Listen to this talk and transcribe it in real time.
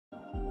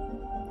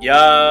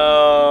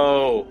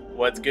Yo,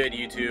 what's good,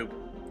 YouTube?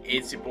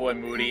 It's your boy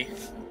Moody.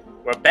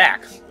 We're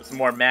back with some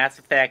more Mass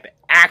Effect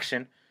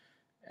action,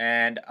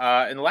 and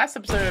in the last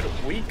episode,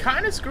 we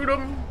kind of screwed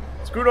over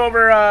the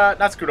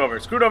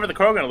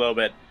Krogan a little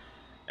bit,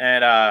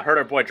 and hurt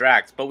our boy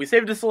Drax. But we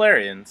saved the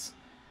Solarians.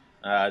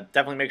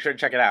 Definitely make sure to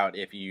check it out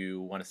if you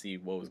want to see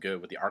what was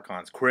good with the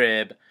Archon's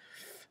crib.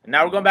 And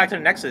now we're going back to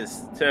the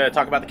Nexus to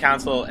talk about the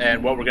Council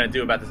and what we're gonna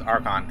do about this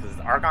Archon, because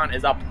this Archon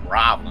is a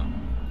problem.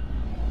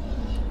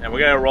 And we're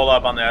gonna roll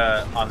up on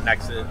the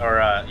Nexus,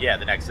 or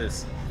the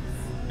Nexus,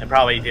 and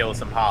probably deal with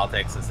some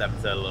politics this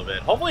episode a little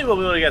bit. Hopefully we'll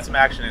be able to get some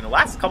action. In the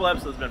last couple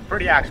episodes have been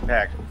pretty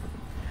action-packed,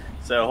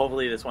 so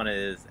hopefully this one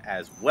is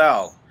as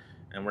well,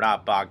 and we're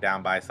not bogged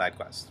down by side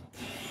quests.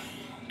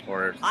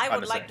 I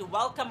would like to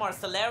welcome our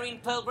Solarian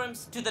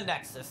pilgrims to the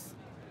Nexus.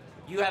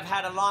 You have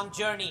had a long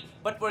journey,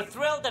 but we're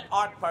thrilled that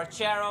Art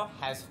Parchero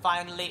has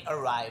finally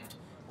arrived.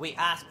 We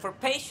ask for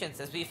patience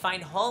as we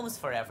find homes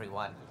for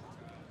everyone.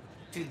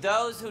 To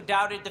those who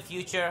doubted the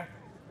future,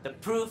 the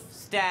proof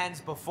stands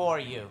before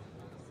you.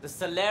 The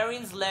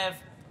Solarians live,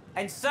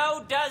 and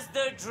so does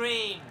their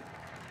dream.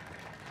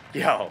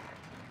 Yo,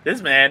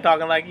 this man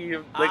talking like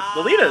you, like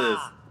the leader of this.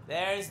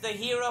 There's the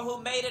hero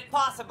who made it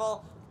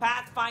possible,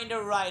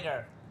 Pathfinder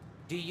Ryder.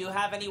 Do you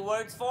have any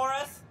words for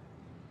us?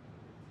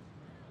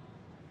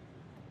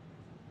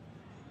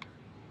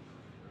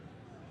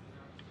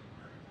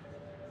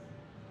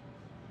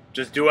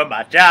 Just doing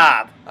my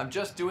job. I'm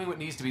just doing what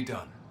needs to be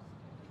done.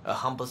 A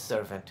humble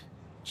servant,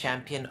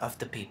 champion of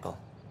the people.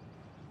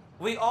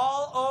 We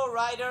all owe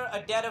Ryder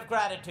a debt of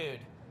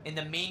gratitude. In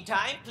the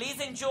meantime, please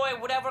enjoy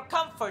whatever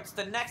comforts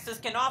the Nexus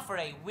can offer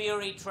a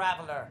weary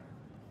traveler.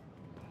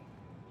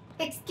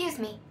 Excuse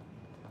me.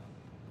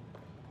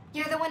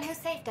 You're the one who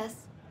saved us.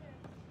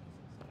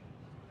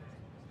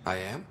 I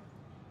am?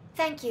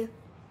 Thank you.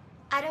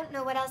 I don't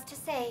know what else to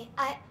say.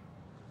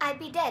 I'd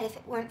be dead if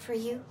it weren't for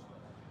you.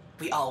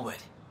 We all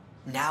would.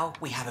 Now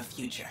we have a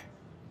future.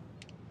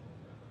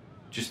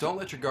 Just don't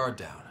let your guard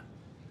down.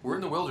 We're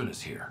in the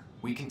wilderness here.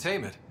 We can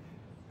tame it,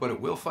 but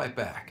it will fight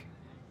back.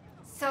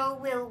 So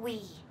will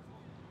we.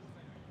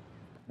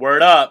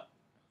 Word up.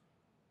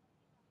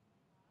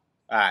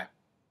 Alright.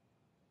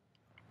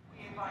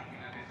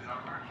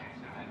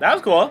 That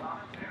was cool.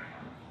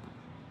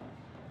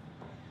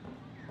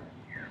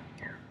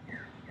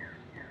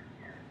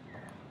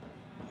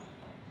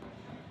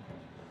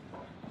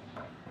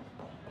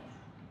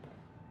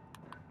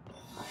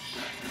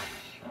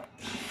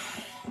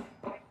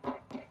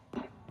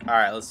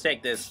 Alright, let's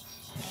take this.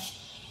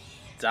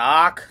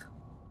 Doc.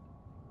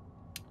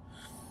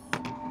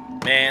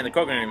 Man, the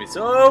Krogan are gonna be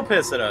so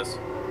pissed at us.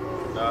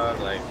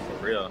 Like,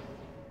 for real.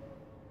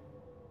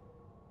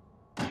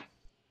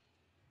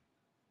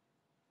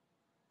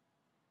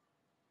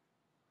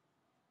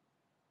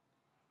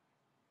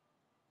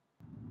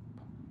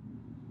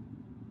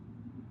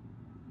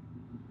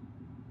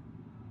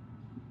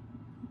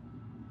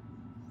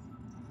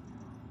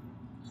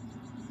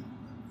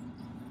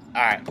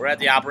 Alright, we're at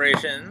the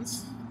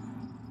operations.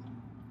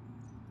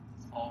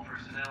 All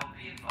personnel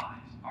be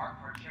advised. Art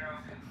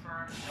Parchero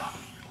confirmed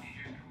docking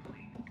procedures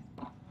complete.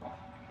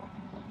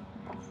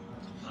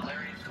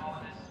 Solarian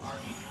colonists are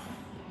eager.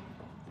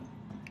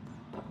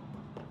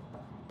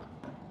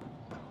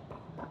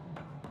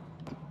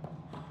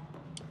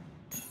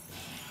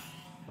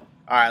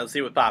 Alright, let's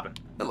see what's poppin'.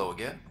 Hello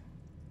again.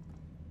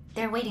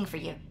 They're waiting for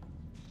you.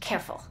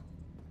 Careful.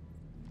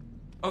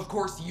 Of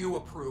course you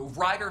approve.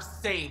 Ryder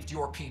saved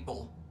your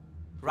people.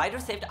 Ryder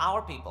saved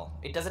our people.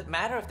 It doesn't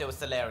matter if they were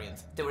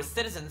Solarians. They were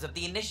citizens of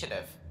the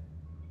Initiative.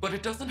 But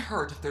it doesn't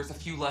hurt if there's a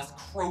few less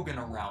Krogan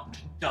around,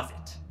 does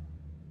it?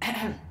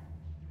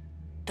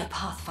 The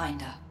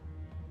Pathfinder.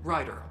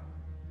 Ryder,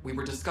 we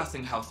were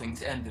discussing how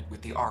things ended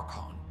with the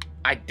Archon.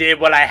 I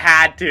did what I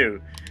had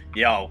to.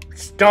 Yo,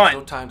 There's stunt.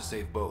 no time to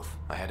save both.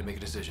 I had to make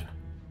a decision.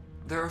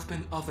 There have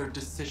been other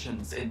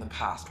decisions in the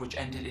past which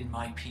ended in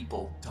my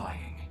people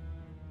dying.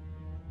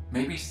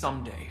 Maybe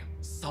someday,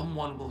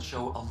 someone will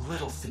show a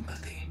little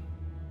sympathy.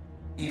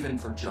 Even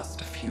for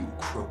just a few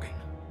Krogan.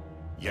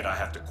 Yet I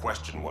have to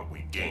question what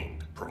we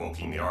gained,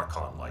 provoking the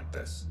Archon like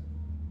this.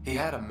 He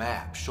had a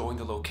map showing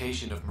the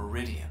location of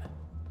Meridian.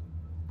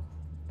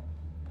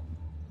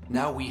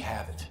 Now we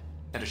have it,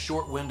 and a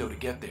short window to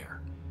get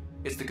there.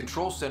 It's the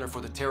control center for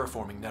the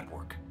terraforming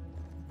network.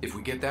 If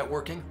we get that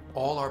working,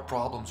 all our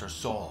problems are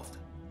solved.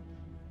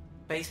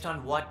 Based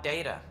on what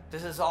data?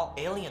 This is all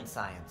alien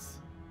science.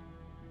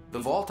 The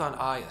vault on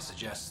Aya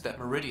suggests that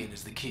Meridian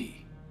is the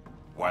key.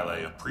 While I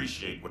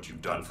appreciate what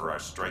you've done for our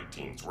strike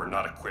teams, we're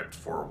not equipped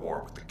for a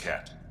war with the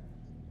Ket.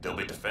 They'll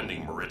be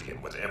defending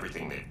Meridian with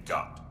everything they've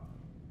got.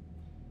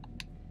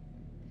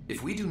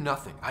 If we do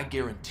nothing, I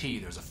guarantee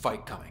there's a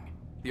fight coming.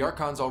 The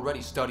Archon's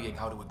already studying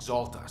how to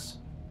exalt us.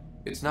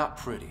 It's not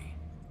pretty.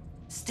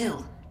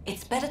 Still,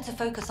 it's better to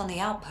focus on the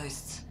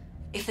outposts.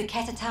 If the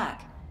Ket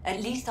attack,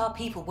 at least our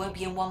people won't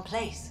be in one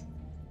place.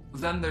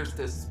 Then there's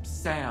this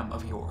Sam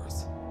of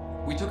yours.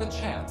 We took a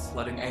chance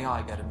letting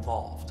AI get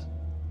involved.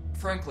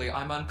 Frankly,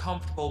 I'm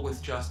uncomfortable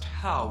with just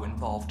how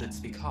involved it's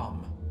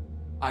become.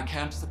 I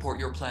can't support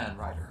your plan,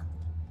 Ryder.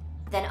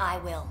 Then I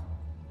will.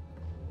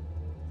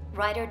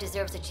 Ryder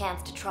deserves a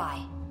chance to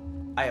try.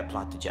 I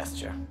applaud the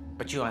gesture,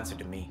 but you answered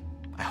to me.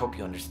 I hope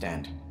you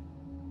understand.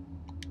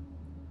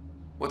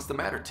 What's the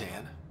matter,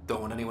 Tan?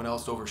 Don't want anyone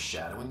else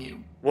overshadowing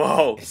you?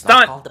 Whoa, It's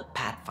stunt! not called the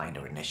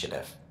Pathfinder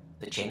Initiative.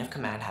 The chain of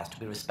command has to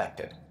be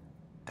respected.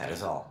 That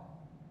is all.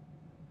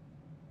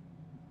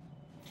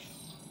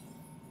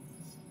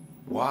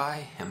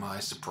 Why am I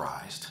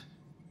surprised?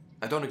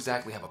 I don't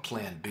exactly have a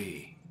plan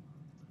B.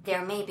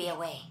 There may be a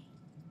way.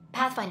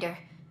 Pathfinder,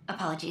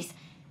 apologies.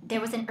 There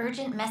was an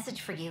urgent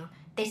message for you.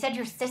 They said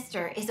your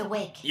sister is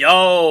awake.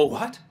 Yo!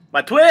 What?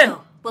 My twin!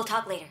 Oh, we'll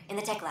talk later, in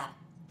the tech lab.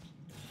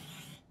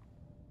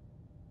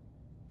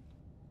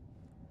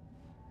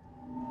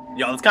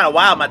 Yo, it's kind of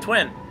wild, my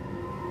twin.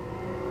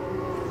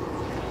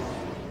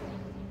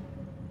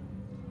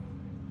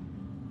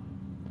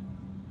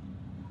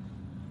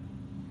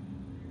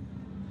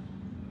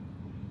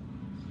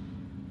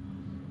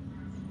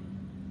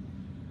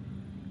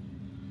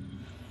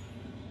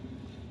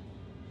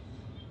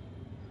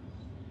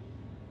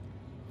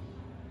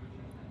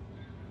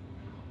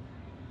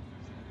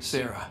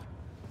 Sarah.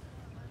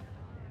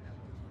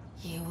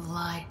 You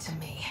lied to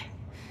me.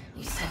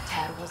 You said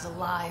Tad was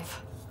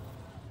alive.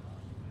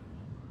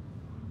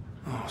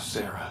 Oh,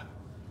 Sarah.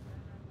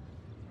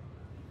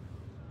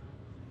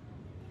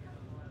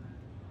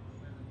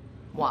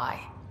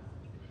 Why?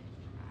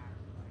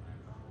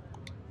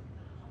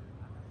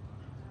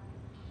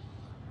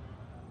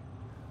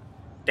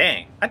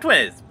 Dang, my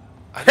twin is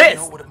I didn't know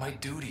pissed. what it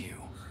might do to you.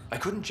 I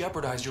couldn't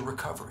jeopardize your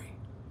recovery.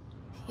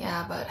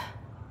 Yeah, but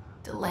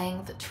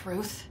delaying the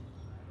truth?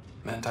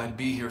 Meant I'd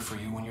be here for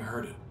you when you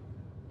heard it.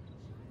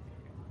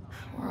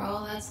 We're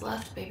all that's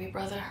left, baby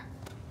brother.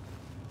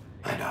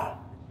 I know.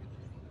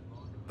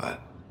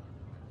 But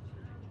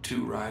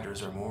 2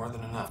 riders are more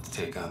than enough to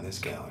take on this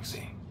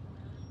galaxy.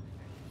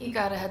 You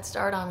got a head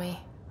start on me.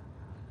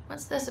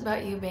 What's this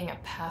about you being a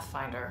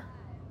Pathfinder?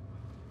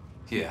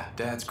 Yeah,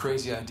 Dad's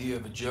crazy idea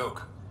of a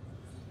joke.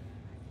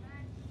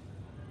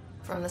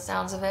 From the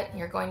sounds of it,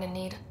 you're going to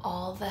need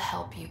all the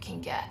help you can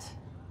get.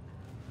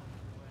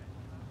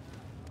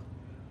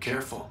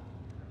 Careful.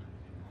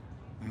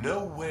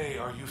 No way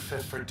are you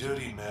fit for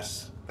duty,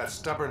 miss. That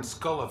stubborn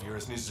skull of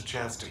yours needs a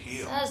chance to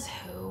heal. Says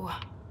who?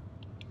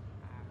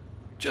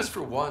 Just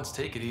for once,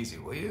 take it easy,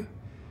 will you?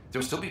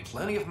 There'll still be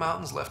plenty of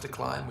mountains left to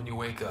climb when you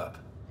wake up.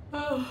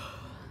 Oh,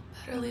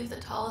 better leave the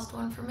tallest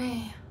one for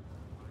me.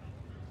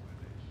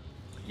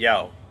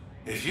 Yo.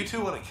 If you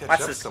two want to catch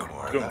That's up just some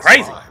more, going that's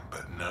crazy. fine,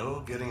 but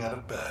no getting out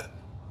of bed.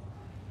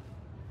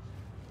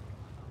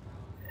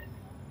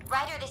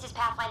 Ryder, this is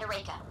Pathfinder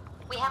Reika.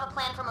 We have a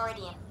plan for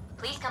Meridian.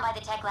 Please come by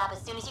the tech lab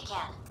as soon as you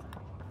can.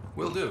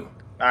 Will do.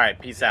 Alright,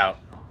 peace out.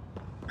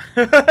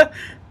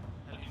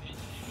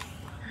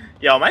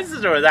 Yo, my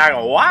sister was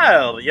acting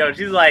wild. Yo,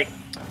 she's like,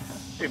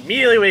 she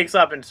immediately wakes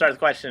up and starts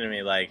questioning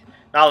me. Like,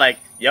 not like,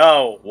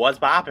 yo, what's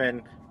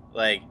poppin'?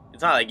 Like,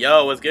 it's not like,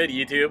 yo, what's good,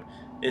 YouTube?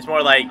 It's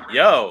more like,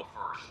 yo,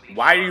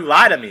 why do you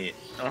lie to me?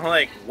 And I'm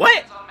like,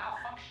 what?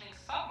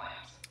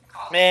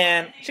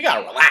 Man, she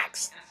gotta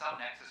relax.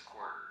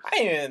 I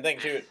didn't even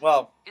think she would,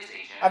 well,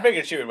 I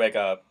figured she would wake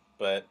up,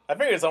 but I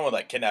figured someone would,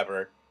 like, kidnap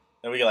her.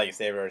 Then we could, like,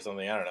 save her or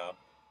something, I don't know.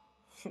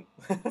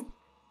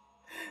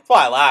 That's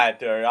why I lied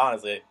to her,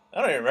 honestly. I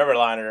don't even remember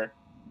lying to her.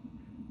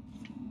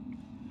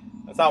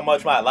 That's how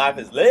much my life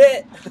is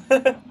lit.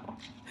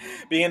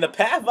 Being the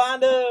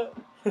Pathfinder.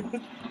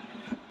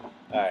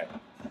 Alright.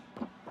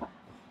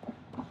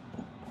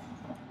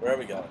 Where are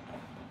we going?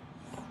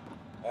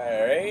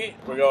 Alright,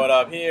 we're going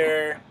up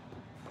here.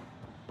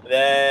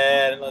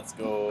 Then, let's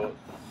go.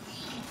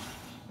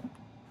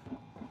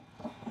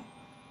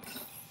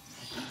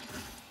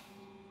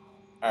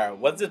 Alright,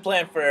 what's the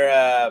plan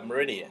for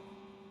Meridian?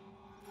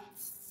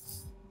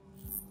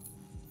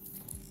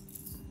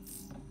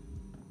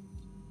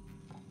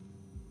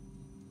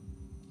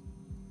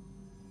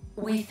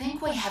 We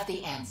think we have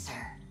the answer.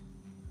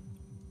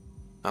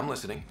 I'm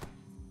listening.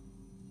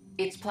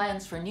 Its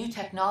plans for new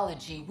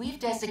technology we've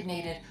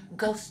designated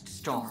Ghost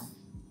Storm.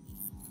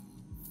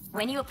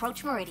 When you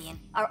approach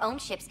Meridian, our own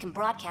ships can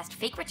broadcast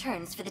fake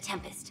returns for the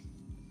Tempest.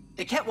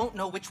 The Ket won't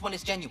know which one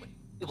is genuine.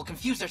 It will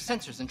confuse their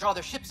sensors and draw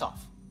their ships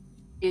off.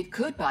 It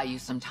could buy you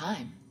some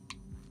time.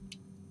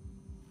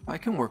 I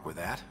can work with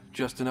that.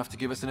 Just enough to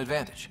give us an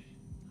advantage.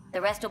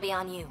 The rest will be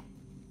on you.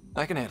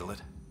 I can handle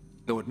it.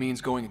 Though it means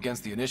going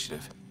against the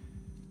initiative.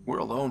 We're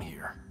alone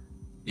here.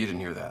 You didn't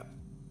hear that.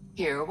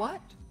 Hear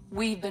what?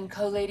 We've been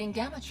collating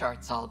gamma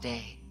charts all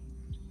day.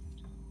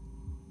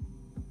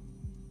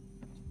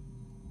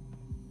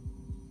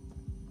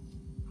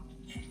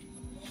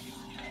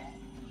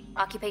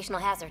 Occupational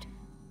hazard.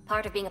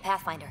 Part of being a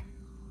Pathfinder.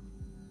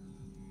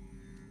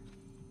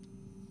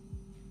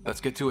 Let's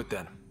get to it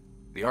then.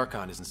 The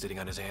Archon isn't sitting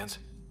on his hands.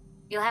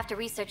 You'll have to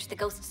research the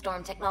Ghost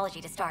Storm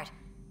technology to start.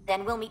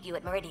 Then we'll meet you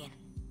at Meridian.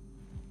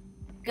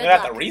 Good You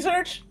have luck. to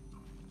research?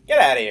 Get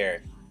out of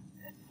here.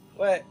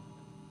 What?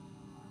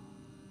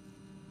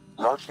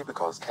 largely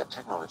because Ket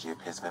technology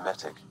appears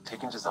mimetic,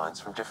 taking designs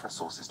from different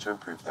sources to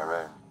improve their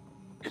own.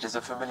 It is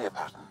a familiar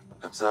pattern.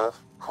 Observe,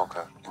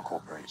 conquer,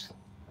 incorporate.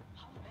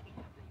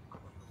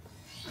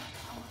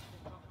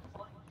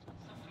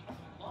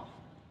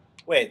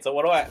 Wait, so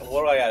what do I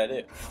gotta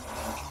do?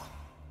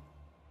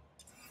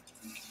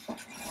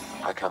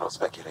 I cannot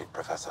speculate,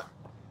 Professor.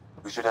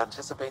 We should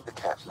anticipate the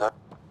Ket learn.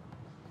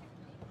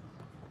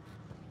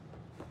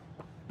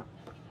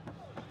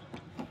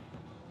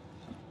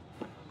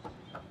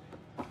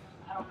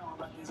 I don't know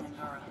about these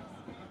Angara.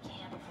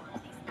 Can't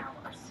work these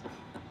hours.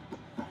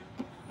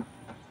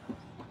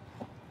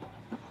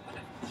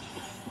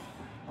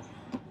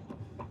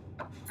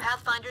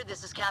 Pathfinder,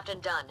 this is Captain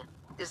Dunn.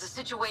 There's a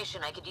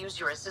situation I could use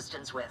your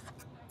assistance with.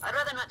 I'd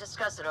rather not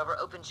discuss it over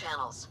open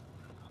channels.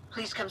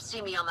 Please come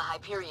see me on the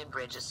Hyperion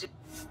Bridge as soon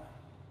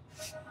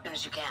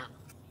as you can.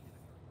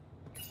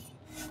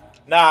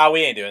 Nah,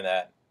 we ain't doing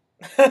that.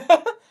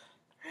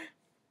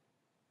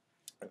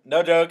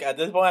 No joke, at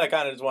this point I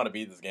kinda just want to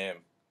beat this game.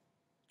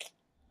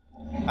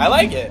 I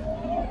like it,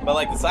 but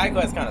like the side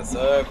quests kinda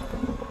suck.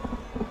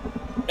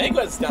 Main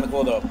quest is kinda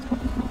cool though.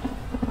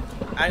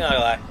 I ain't gonna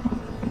lie.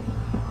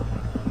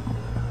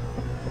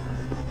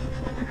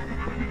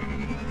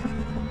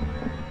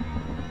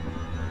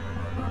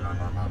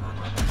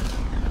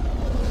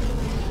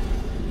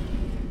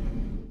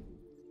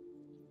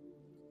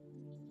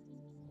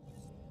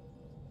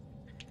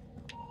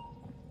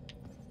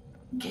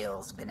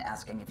 Gil's been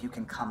asking if you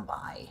can come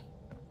by.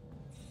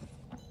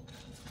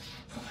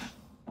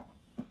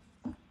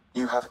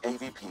 You have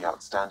AVP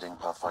outstanding,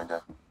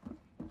 Pathfinder.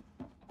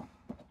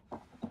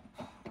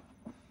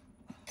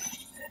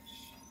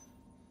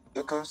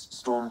 The Ghost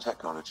Storm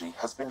technology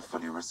has been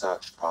fully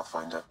researched,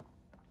 Pathfinder.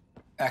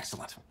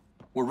 Excellent.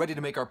 We're ready to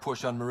make our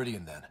push on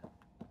Meridian then.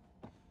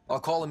 I'll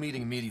call a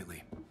meeting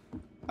immediately.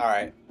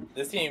 Alright,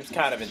 this seems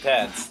kind of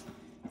intense.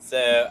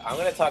 So, I'm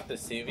gonna talk to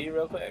Suvi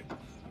real quick.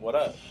 What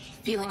up?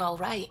 Feeling all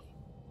right?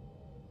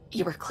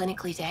 You were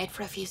clinically dead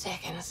for a few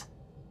seconds.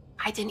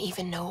 I didn't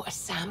even know a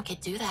Sam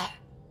could do that.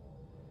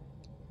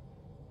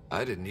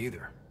 I didn't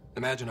either.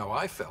 Imagine how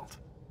I felt.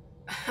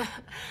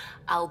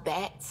 I'll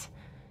bet.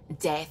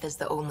 Death is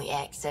the only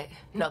exit,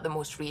 not the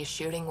most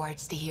reassuring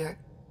words to hear.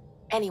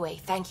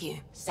 Anyway, thank you,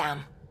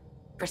 Sam,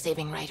 for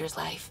saving Ryder's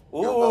life.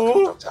 You're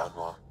welcome, Dr.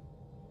 Anwar.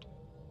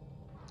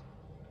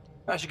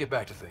 I should get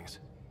back to things.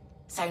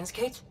 Sounds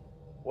good.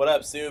 What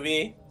up,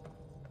 Suvi?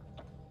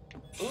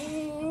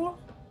 Ooh.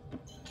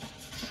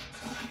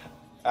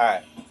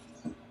 Alright.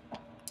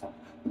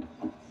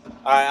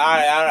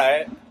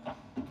 Alright.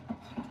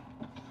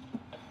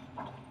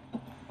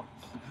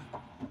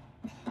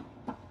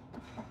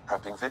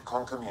 Prepping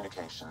VidCon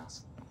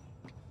communications.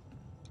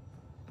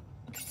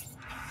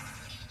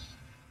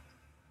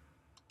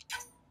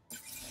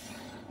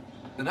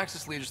 The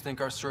Nexus leaders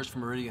think our search for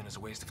Meridian is a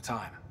waste of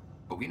time,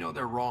 but we know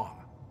they're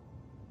wrong.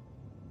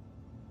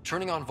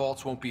 Turning on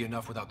vaults won't be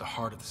enough without the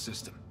heart of the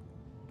system.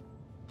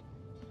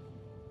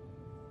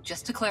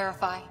 Just to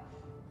clarify,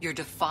 you're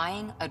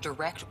defying a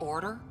direct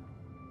order?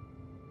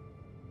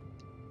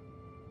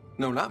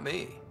 No, not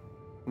me.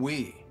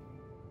 We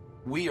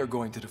are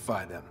going to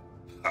defy them.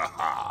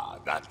 Haha,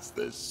 that's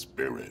the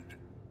spirit.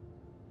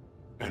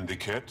 And the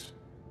Ket?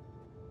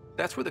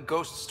 That's where the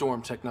Ghost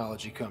Storm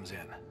technology comes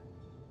in.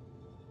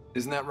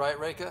 Isn't that right,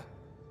 Reika?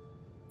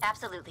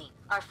 Absolutely.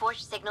 Our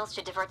forged signals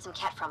should divert some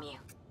Ket from you.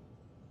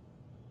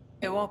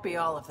 It won't be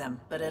all of them,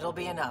 but it'll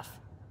be enough.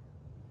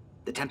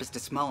 The Tempest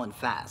is small and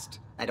fast.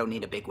 I don't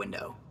need a big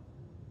window.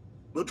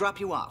 We'll drop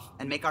you off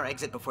and make our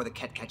exit before the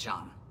Ket catch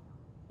on.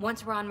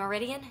 Once we're on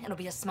Meridian, it'll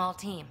be a small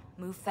team.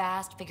 Move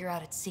fast, figure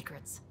out its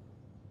secrets.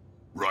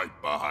 Right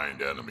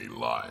behind enemy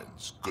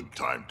lines. Good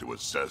time to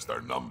assess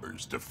their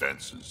numbers,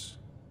 defenses.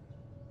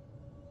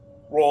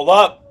 Roll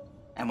up.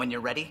 And when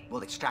you're ready,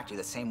 we'll extract you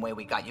the same way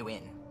we got you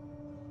in.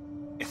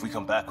 If we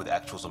come back with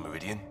actuals on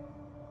Meridian,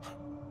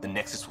 the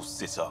Nexus will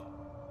sit up.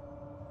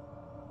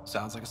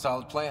 Sounds like a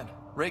solid plan.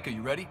 Reika,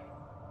 you ready?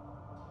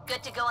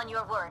 Good to go on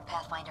your word,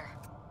 Pathfinder.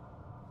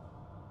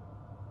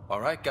 All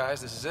right, guys,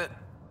 this is it.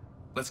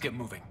 Let's get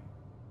moving.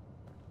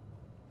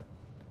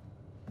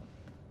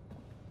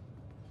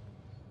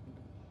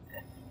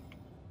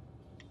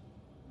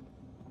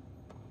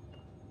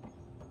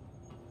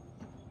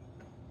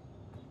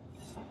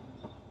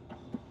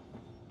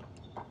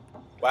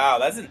 Wow,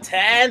 that's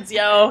intense,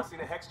 yo. I've seen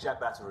a hex jet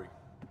battery.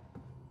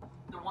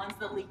 The ones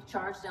that leak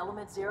charged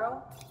element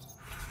 0?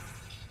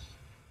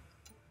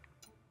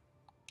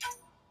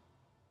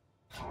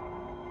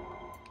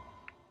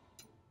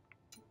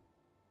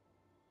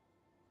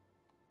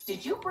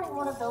 Did you bring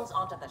one of those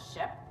onto the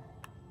ship?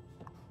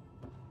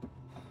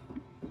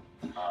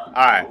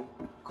 Alright.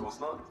 Of course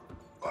not.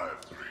 I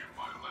have 3 in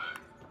my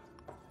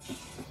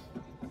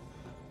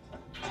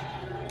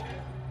leg.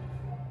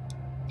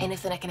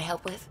 Anything I can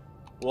help with?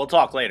 We'll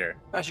talk later.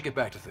 I should get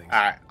back to things.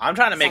 Alright, I'm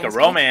trying to make Sounds a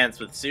romance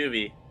with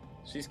Suvi.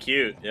 She's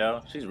cute,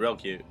 yo. She's real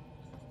cute.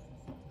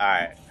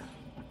 Alright.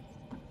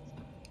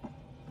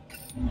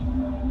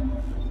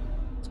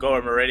 Let's go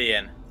to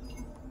Meridian.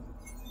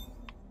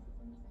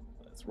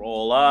 Let's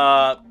roll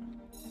up.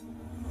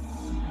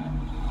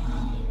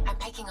 I'm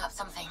picking up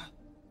something.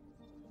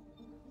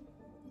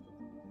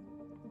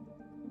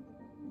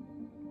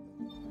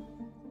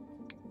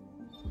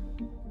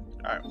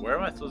 Alright, where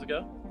am I supposed to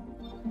go?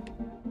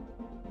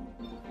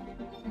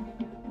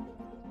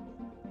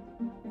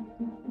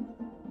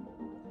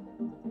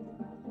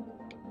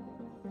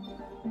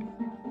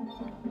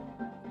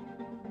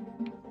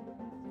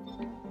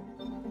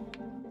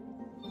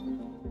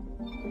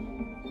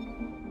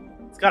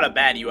 It's got a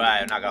bad UI,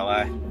 I'm not gonna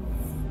lie.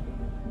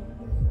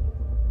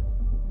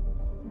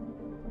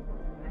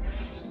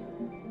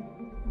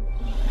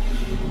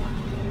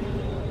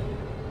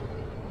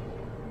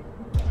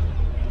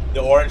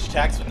 The orange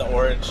text with the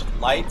orange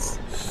lights.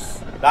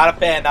 Not a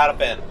fan, not a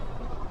fan.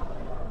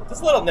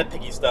 Just little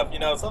nitpicky stuff, you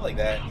know, stuff like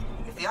that.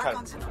 If the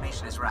Archon's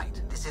information is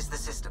right, this is the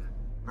system.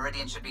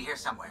 Meridian should be here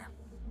somewhere.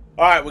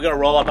 Alright, we're gonna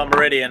roll up on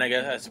Meridian,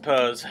 I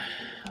suppose.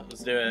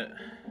 Let's do it.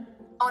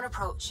 On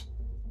approach.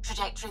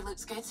 Trajectory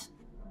looks good.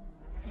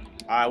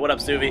 Alright, what up,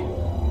 Suvi?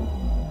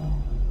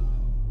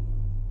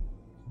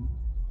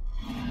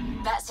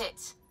 That's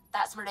it.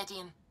 That's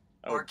Meridian.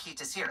 Oh, or Key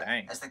to Sierra,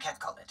 dang. as the cat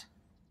called it.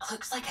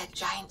 Looks like a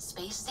giant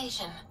space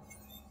station.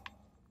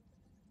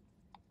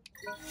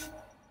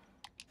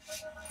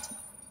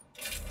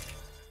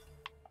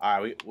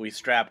 Alright, we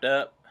strapped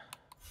up.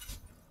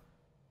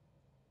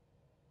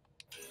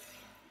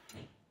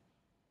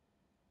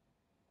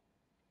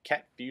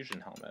 Cat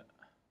fusion helmet.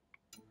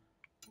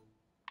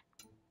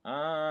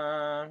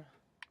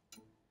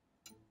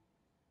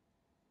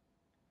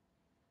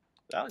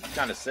 That looks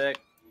kind of sick.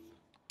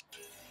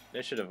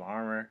 Initiative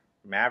armor.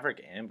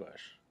 Maverick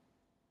ambush.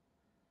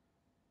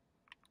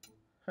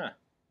 Huh.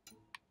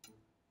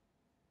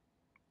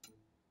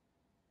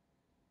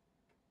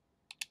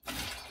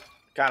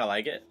 Kind of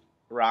like it.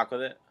 Rock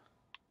with it.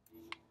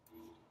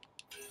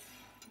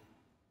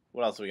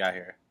 What else we got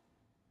here?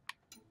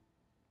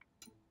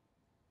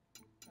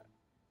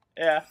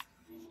 Yeah.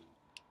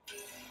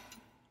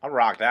 I'm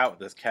rocked out with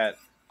this cat.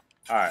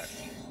 Alright.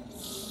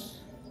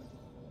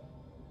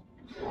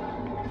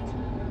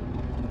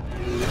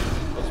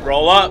 Let's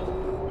roll up.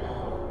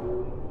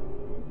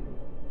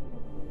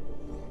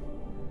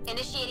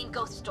 Initiating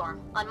Ghost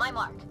Storm. On my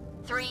mark.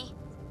 3,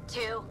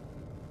 2,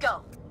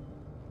 go.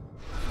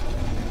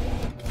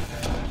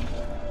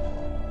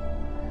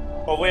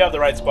 Hopefully we have the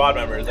right squad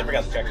members. I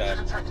forgot to check that.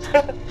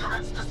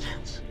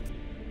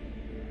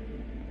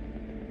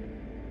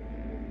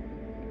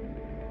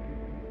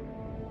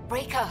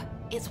 Breaker,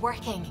 it's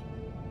working.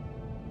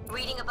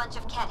 Reading a bunch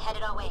of Ket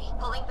headed our way.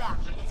 Pulling back.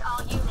 It's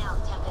all you now,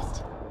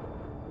 Tempest.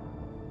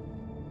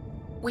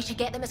 We should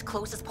get them as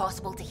close as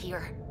possible to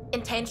here.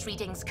 Intense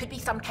readings could be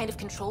some kind of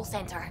control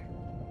center.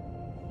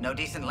 No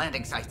decent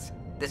landing sites.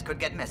 This could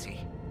get messy.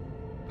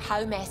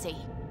 How messy?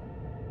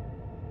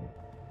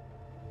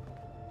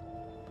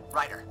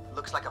 Ryder,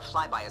 looks like a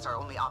flyby is our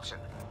only option.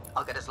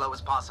 I'll get as low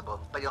as possible,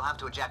 but you'll have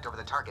to eject over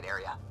the target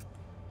area.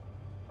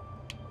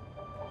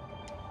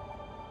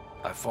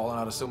 I've fallen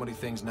out of so many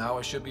things now,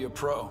 I should be a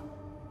pro.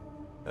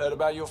 Heard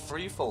about your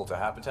freefall to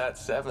Habitat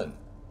 7.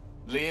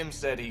 Liam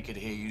said he could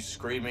hear you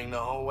screaming the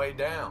whole way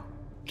down.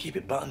 Keep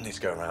it buttoned this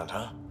go-round,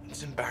 huh?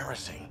 It's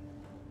embarrassing.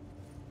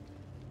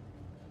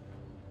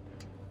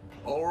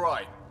 All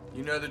right,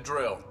 you know the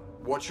drill.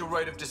 What's your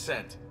rate of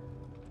descent?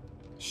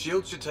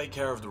 Shield should take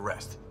care of the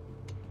rest.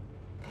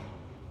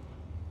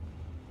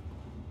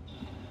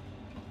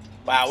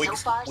 Wow,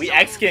 we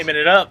X-gaming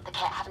it up. The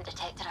Ket haven't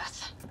detected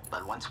us.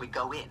 But once we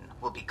go in,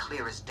 we'll be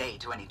clear as day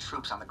to any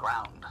troops on the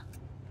ground.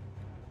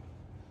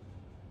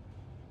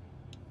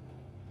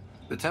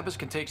 The Tempest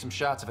can take some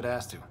shots if it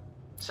has to.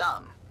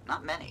 Some,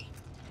 not many.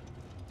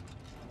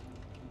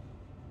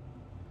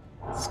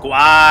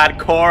 Squad,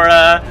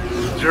 Cora,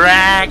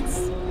 Drax,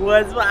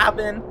 what's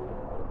poppin'?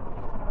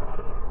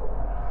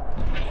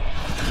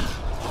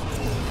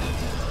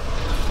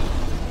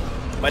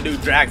 My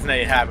dude Drax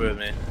ain't happy with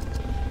me.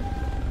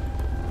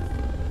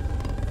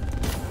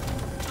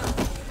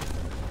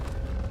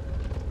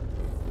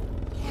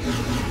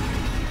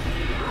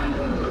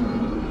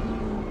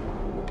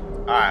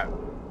 Alright.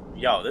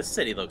 Yo, this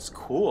city looks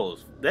cool.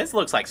 This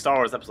looks like Star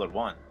Wars Episode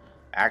 1,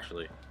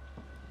 actually.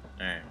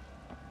 Dang.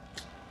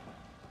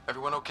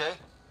 Everyone okay?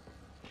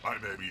 I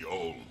may be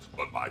old,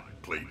 but my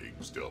plating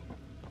still.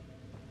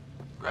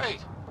 Great.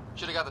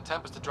 Should have got the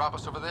Tempest to drop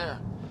us over there.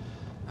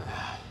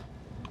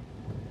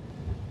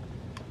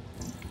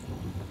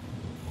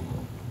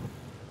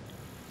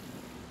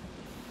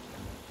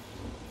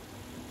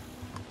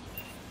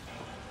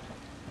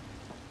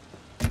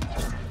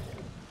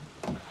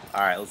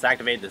 Alright, let's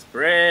activate this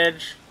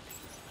bridge.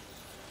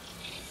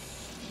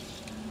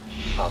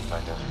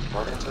 Pathfinder,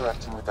 while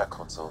interacting with that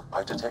console,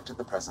 I detected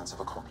the presence of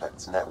a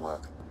complex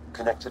network,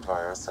 connected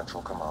via a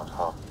central command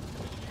hub.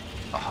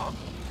 A hub?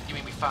 You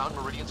mean we found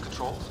Meridian's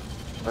controls?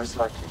 Most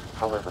likely,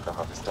 however the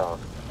hub is dark,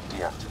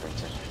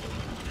 deactivated.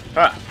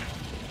 Huh.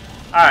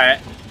 Alright.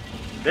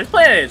 This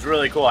planet is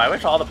really cool. I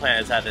wish all the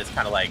planets had this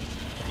kind of like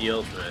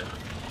feel to it.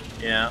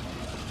 You know?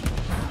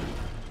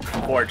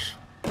 Porch.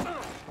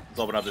 Let's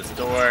open up this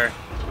door.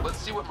 Let's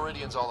see what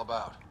Meridian's all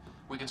about.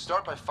 We can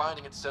start by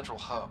finding its central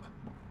hub.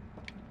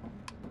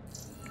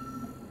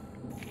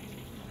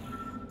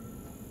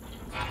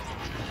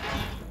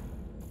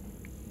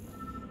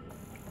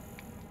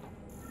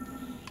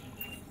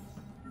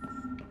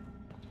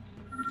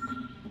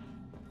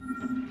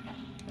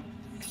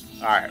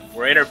 Alright,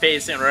 we're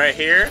interfacing right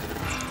here.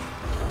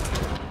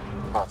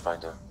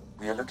 Pathfinder,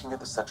 we are looking at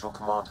the central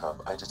command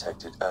hub I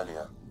detected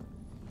earlier.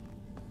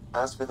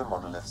 As with the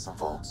monoliths and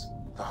vaults,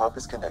 the hub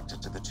is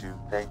connected to the two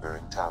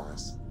neighboring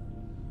towers.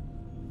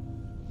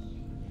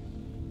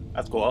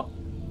 That's cool.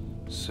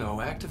 So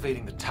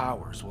activating the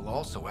towers will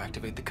also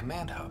activate the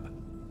command hub.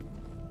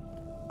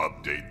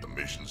 Update the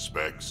mission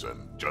specs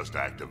and just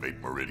activate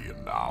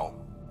Meridian now.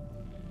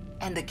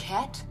 And the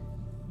Ket?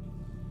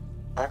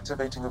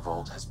 Activating a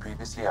vault has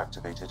previously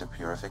activated a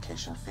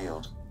purification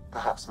field.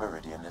 Perhaps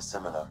Meridian is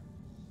similar.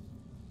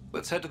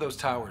 Let's head to those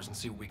towers and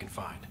see what we can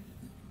find.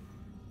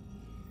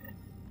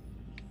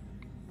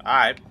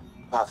 Alright.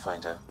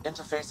 Pathfinder,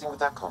 interfacing with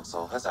that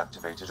console has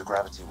activated a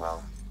gravity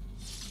well.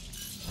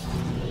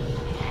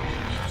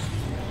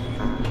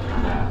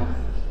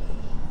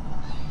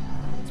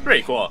 It's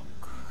pretty cool.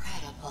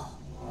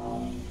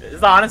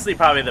 It's honestly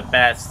probably the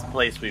best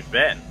place we've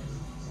been.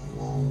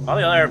 All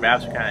the other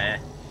maps are kind of eh.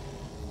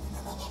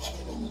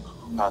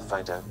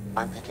 Pathfinder,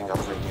 I'm picking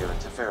up radio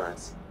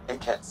interference. A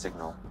Ket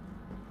signal.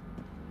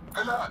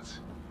 Alert!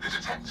 The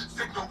detect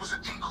signal was a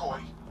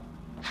decoy.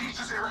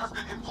 Peter's era has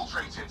been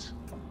infiltrated.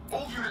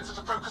 All units are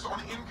to focus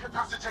on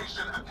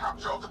incapacitation and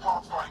capture of the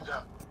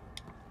Pathfinder.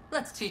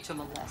 Let's teach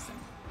him a lesson.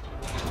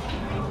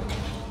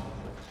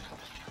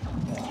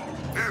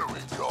 Here we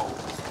go.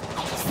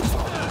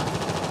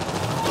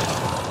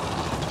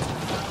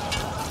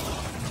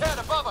 Cat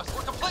above us!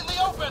 We're completely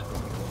open!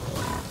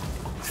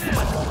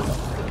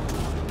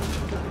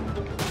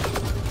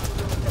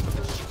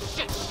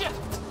 Shit!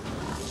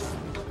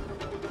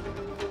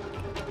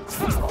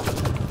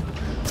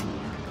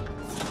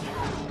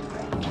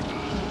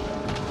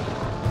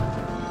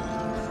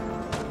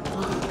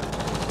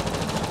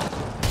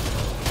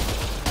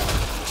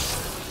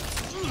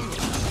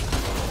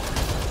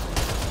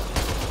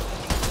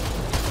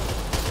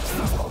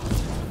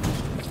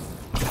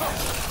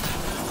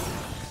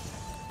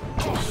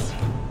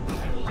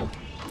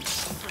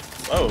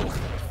 Whoa.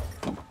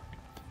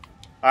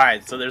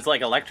 Alright, so there's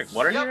like electric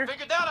water here?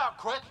 Figured that out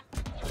quick!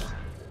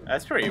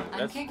 That's pretty.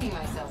 I'm kicking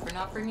myself for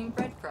not bringing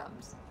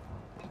breadcrumbs.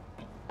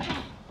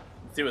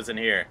 Let's see what's in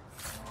here.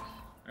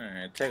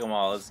 Alright, take them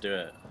all. Let's do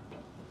it.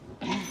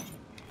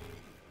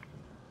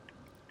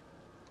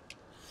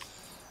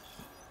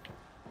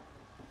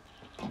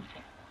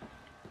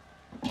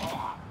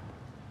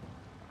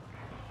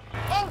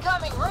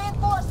 Incoming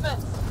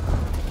reinforcements!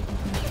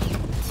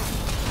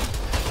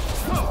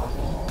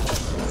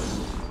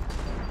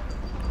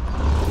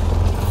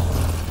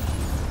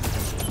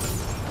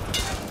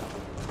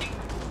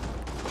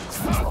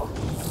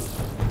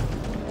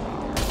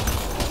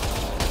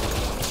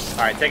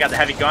 Alright, take out the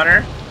heavy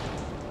gunner.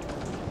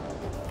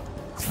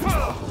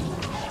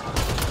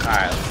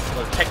 Alright,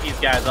 let's pick these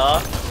guys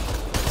off.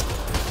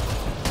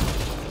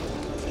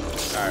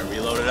 Alright,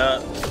 reload it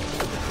up.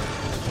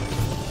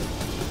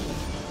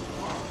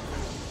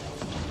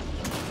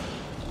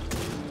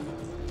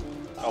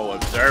 Oh,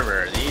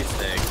 observer, these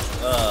things.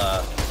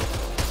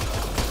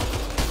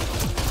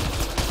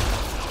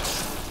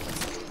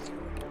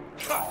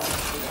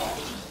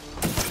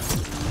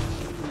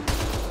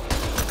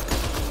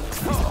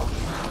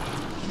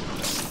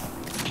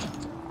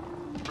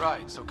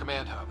 Right, so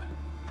command hub.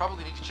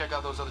 Probably need to check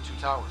out those other two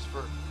towers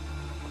first.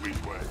 Which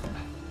way?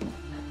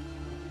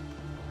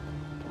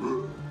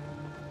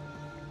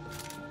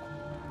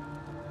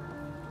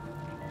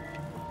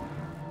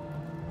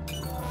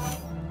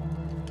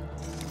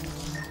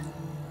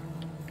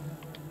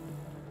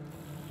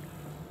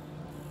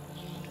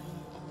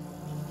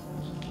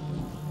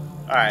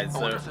 Alright, I so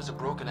wonder if there's a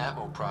broken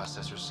ammo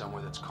processor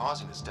somewhere that's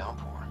causing this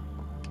downpour.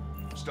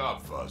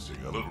 Stop fussing.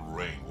 A little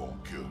rain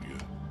won't kill you.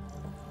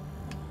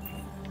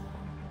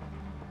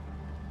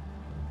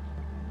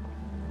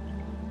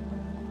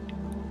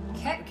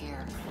 Ket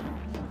gear.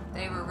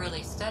 They were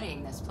really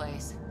studying this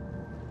place.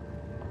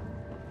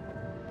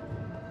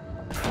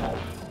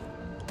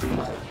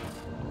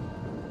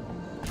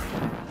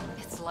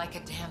 It's like a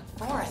damn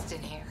forest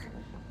in here.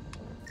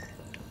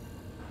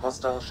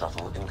 Hostile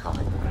shuttle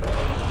incoming.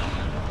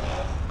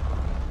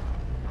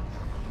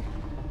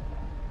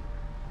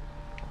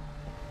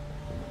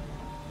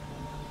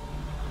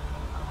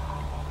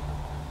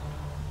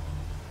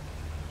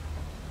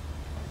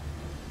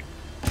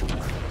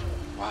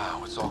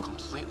 Wow, it's all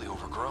completely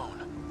overgrown.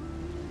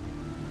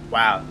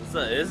 wow,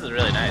 this is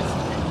really nice.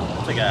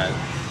 It's like a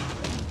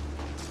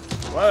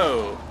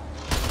whoa.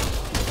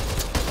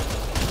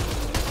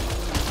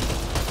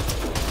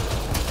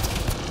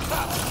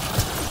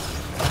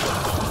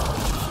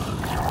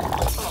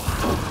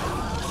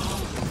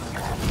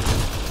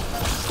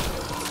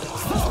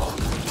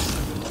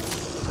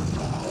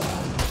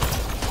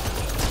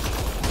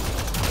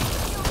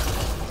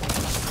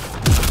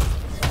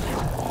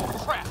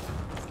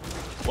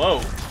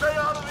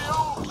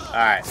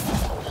 Alright.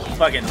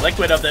 Fucking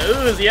liquid of the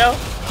ooze, yo.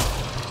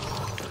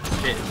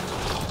 Shit.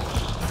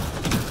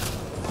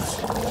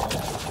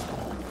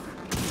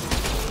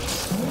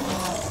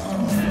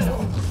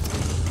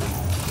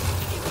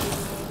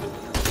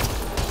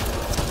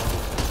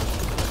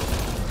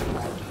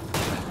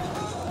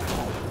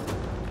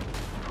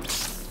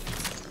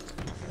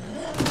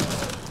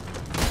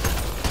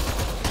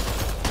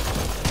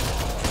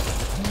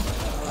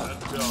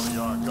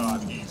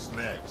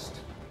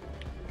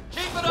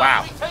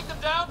 Wow. We take them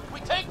down, we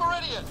take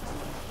Meridian.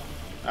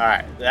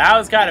 Alright, that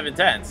was kind of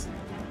intense.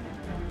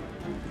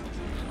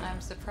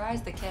 I'm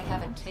surprised the Kett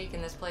haven't taken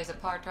this place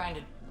apart trying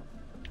to...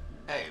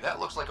 Hey,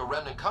 that looks like a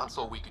remnant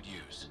console we could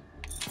use.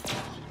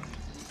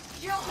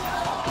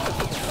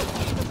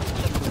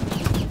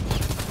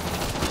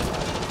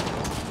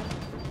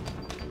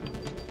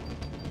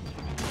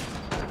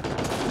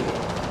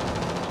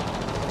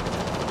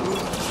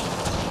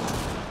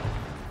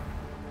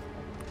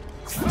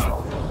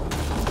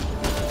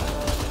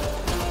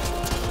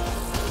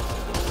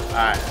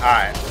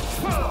 Alright.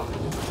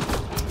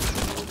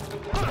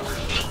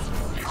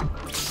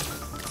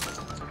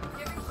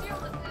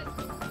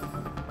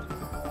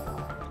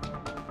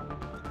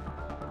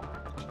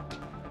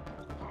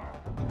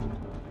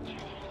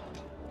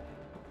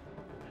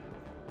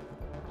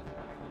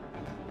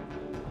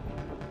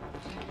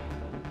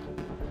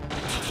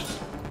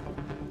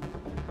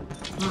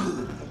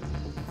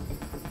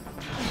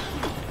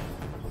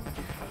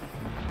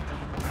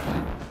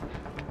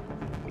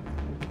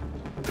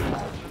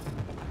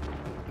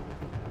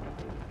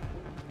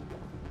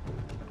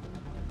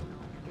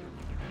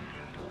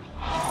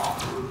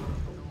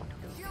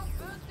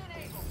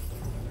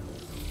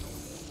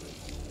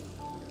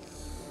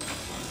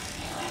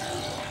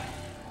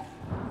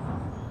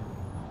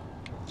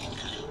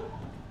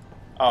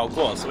 Oh,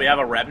 cool. So we have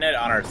a Revenant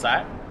on our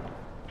side?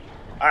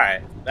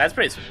 Alright. That's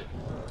pretty sweet.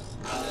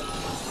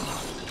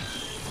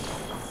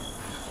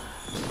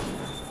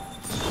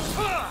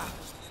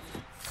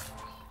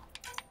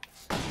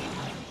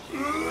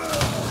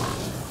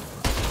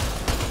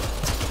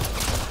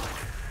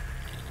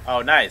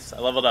 Oh, nice. I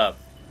leveled up.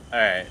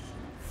 Alright.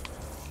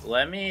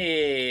 Let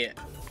me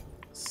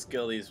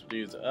skill these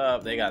dudes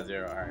up. They got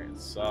 0. Alright,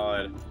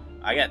 solid.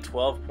 I got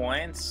 12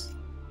 points.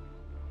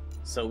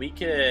 So we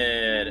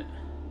could...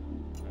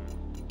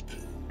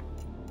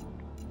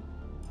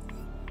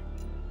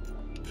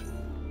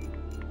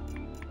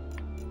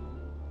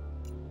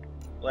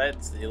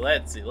 Let's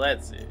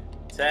see.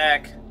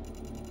 Attack.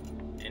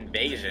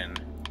 Invasion.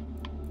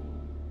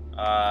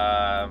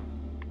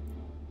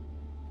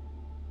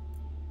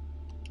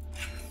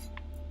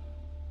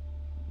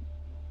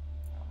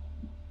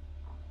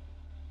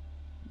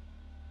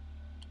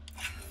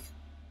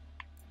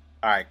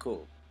 Alright,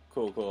 cool.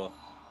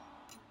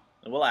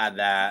 We'll add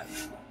that.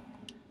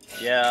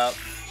 Yep.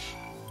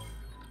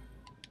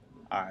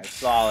 Alright,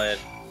 solid.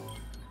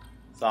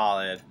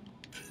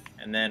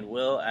 And then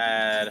we'll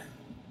add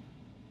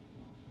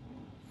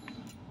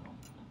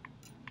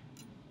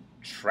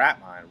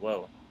trap mine.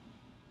 Whoa.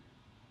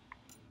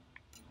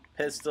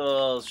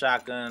 Pistols,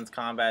 shotguns,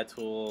 combat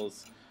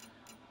tools.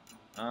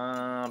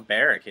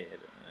 Barricade.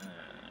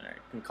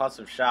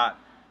 Concussive shot.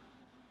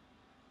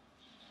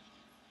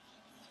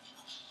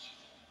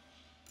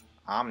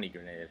 Omni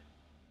grenade.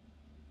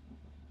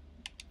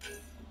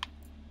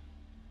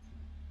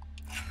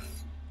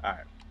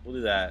 Alright, we'll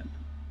do that.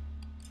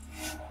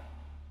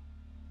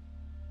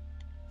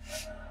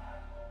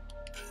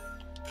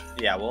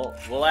 Yeah,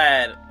 we'll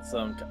add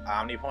some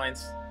Omni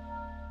points.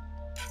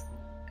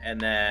 And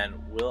then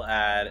we'll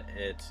add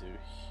it to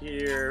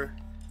here.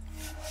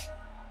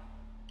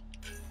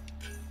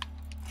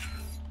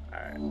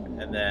 Alright,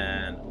 and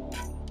then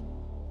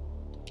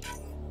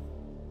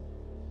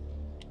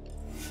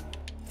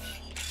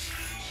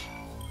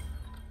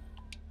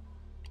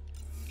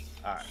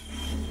alright.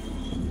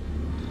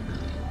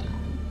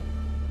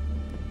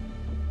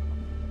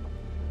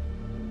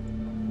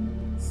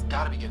 It's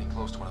gotta be getting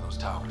close to one of those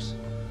towers.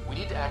 We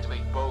need to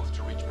activate both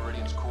to reach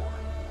Meridian's core.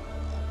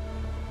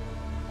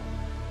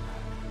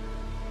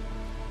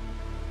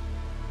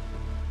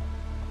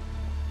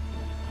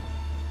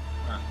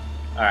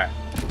 Alright.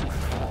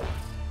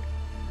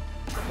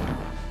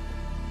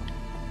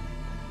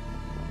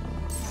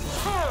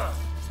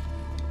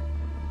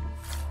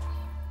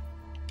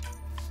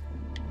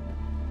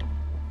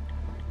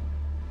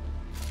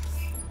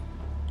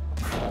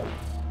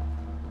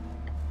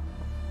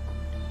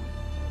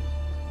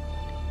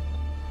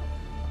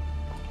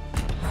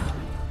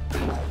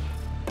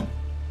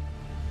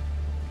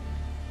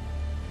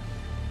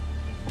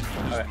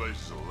 This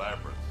place is a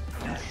labyrinth.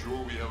 You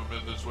sure we haven't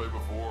been this way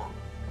before?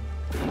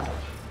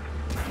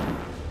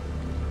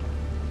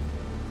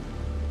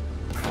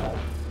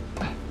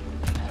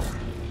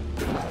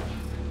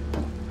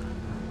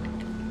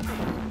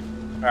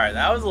 Alright,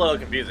 that was a little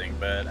confusing,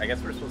 but I guess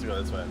we're supposed to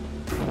go this way.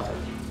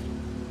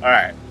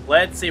 Alright,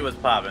 let's see what's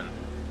popping.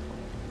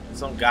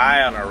 Some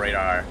guy on our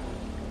radar.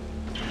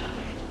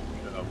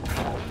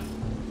 Uh-oh.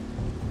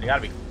 They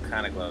gotta be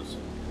kind of close.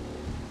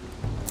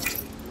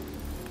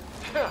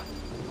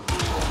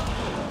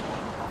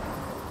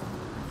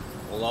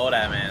 Blow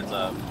that man's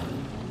up.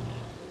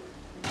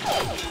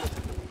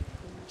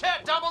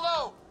 Cat, down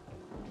below!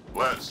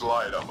 Let's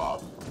light him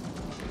up.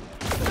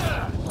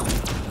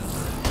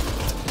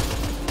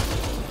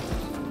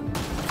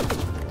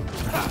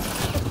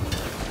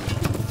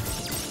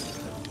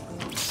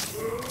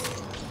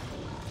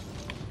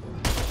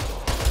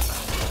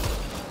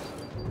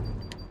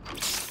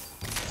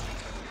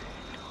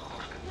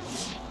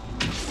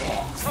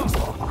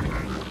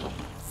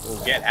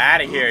 Get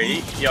out of here.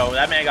 Yo,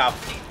 that man got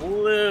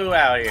flew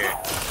out here.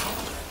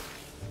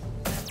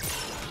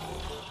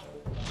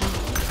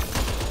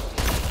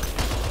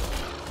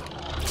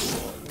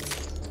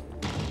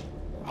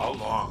 How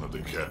long have the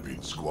cat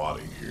been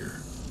squatting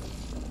here?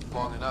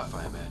 Long enough,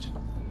 I imagine.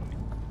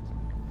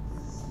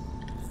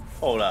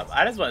 Hold up.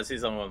 I just want to see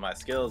something with my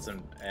skills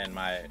and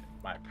my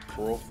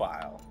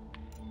profile.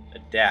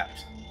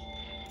 Adept.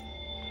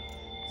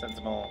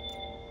 Sentinel.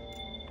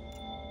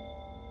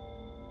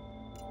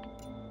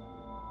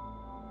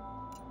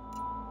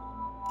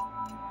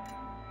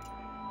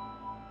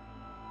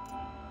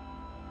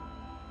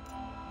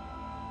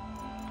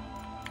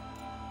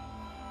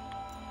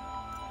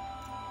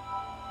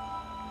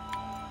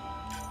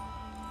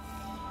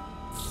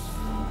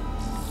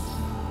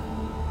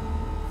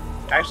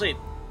 Actually,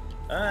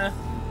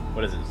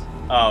 what is this?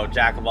 Oh,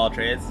 jack of all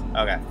trades?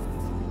 Okay.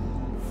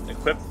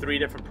 Equip 3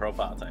 different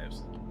profile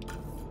types.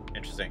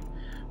 Interesting.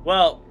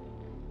 Well,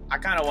 I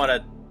kind of want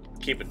to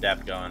keep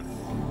Adept going.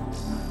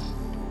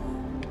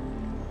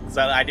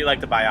 So I do like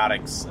the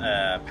biotics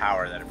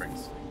power that it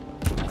brings.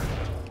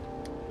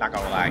 Not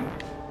gonna lie.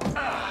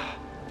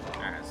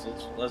 Alright,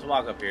 so let's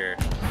walk up here.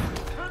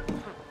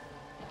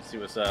 See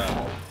what's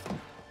up.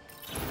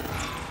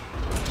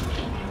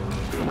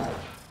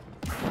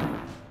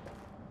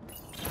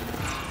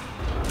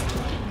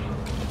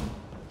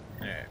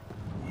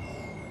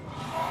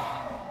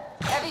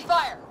 Heavy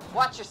fire!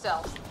 Watch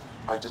yourselves.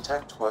 I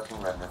detect working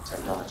remnant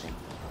technology.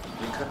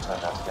 We could turn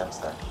that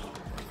against them.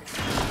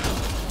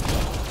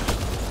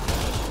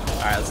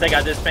 Alright, let's take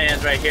out this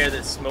fans right here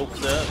that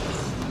smokes up.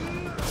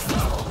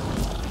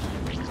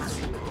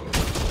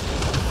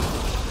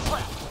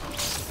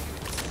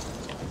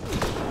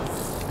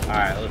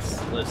 Alright,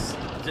 let's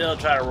still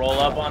try to roll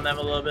up on them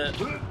a little bit.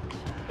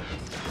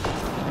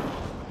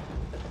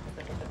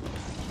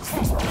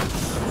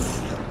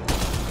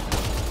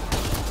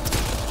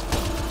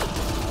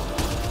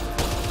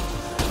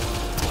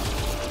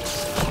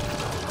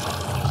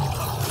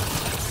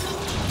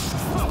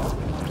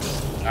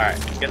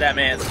 Alright, get that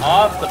man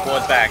off the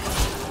board's back.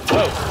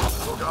 Whoa.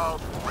 Look out,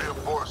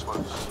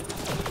 reinforcements.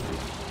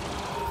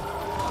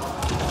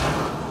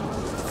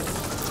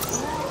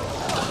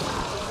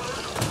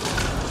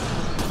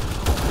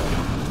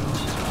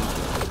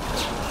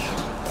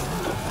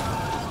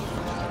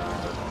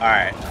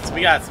 Alright, so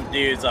we got some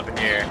dudes up in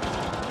here.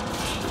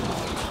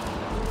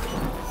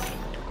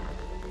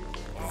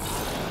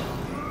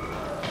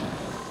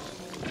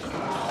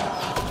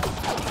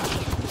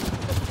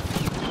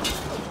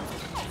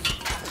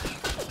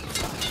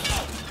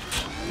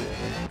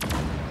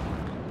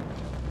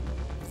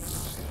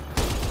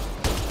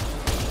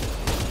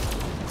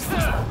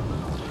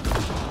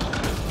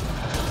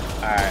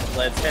 Alright,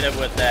 let's hit him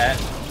with that.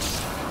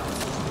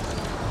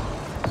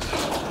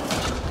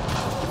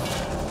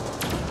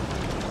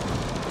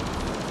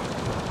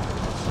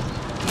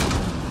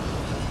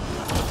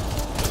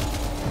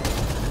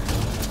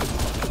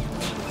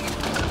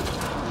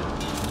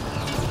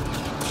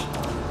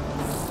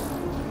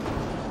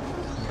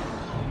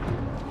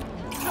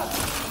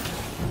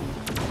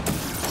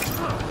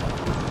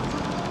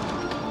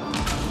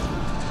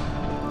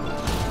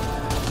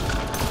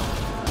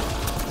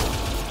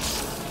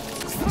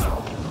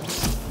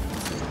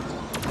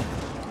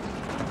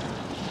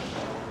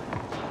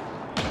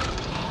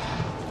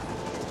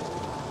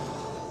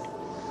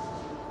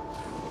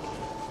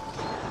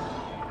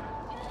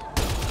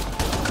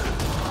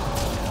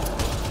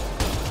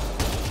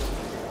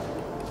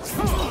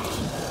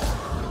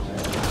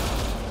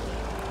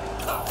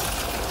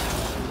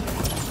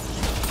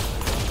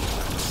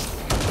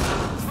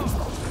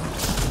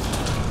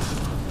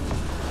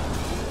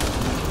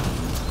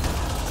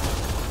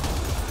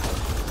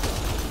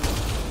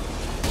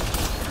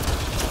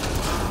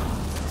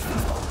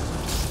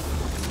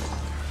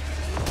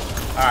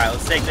 Alright,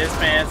 let's take this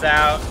man's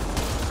out.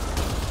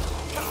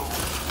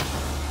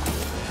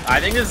 I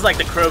think this is like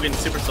the Krogan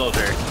super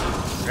soldier,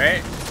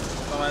 right?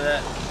 Something like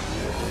that.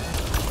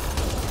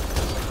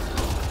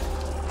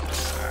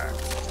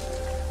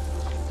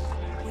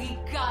 We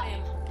got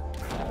him.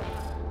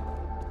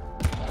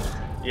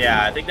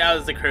 Yeah, I think that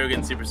was the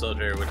Krogan super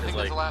soldier, which is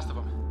like the last of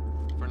them.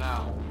 For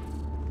now.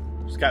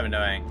 just kind of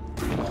annoying.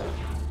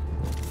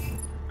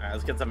 Alright,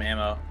 let's get some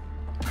ammo.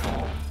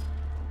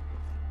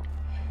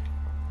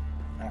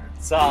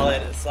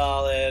 Solid,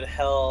 solid,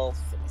 health,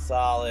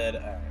 solid.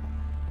 Alright.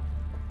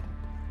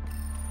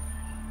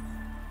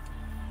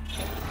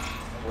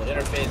 We'll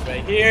interface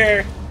right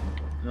here,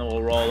 and then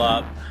we'll roll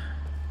up.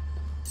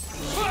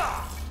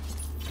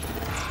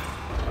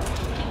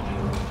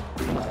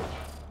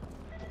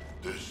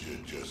 This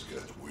shit just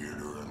gets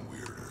weirder and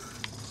weirder.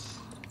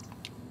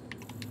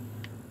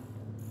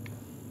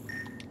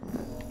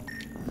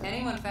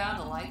 Anyone found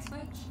the light switch?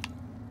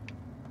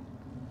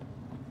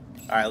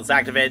 Alright, let's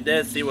activate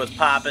this, see what's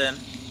popping.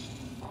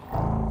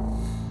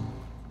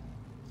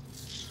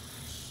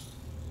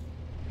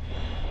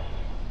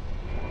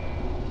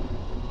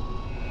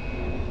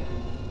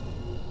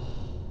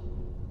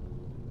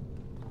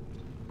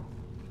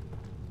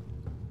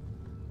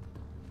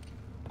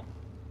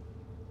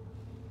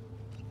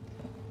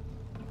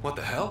 What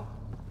the hell?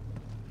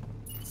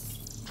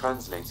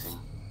 Translating.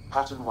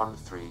 Pattern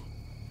 1-3.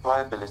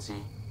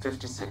 Viability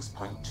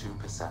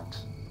 56.2%.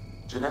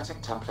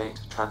 Genetic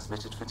template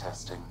transmitted for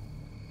testing.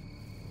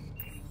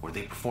 Were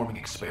they performing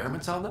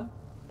experiments on them?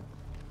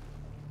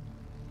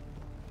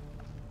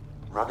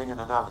 Running an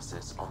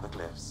analysis on the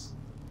glyphs.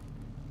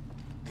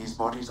 These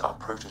bodies are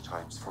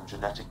prototypes from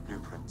genetic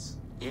blueprints,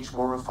 each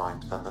more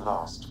refined than the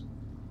last.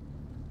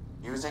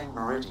 Using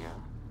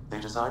Meridian, they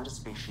designed a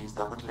species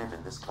that would live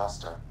in this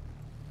cluster.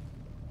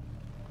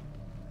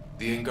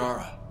 The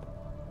Angara.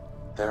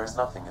 There is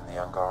nothing in the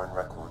Angaran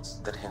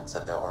records that hints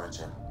at their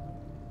origin.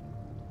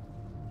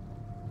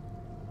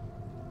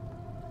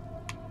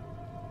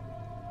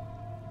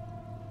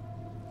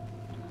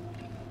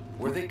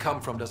 Where they come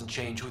from doesn't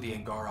change who the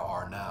Angara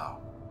are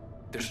now.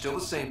 They're still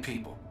the same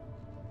people.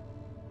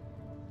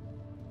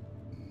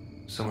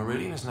 So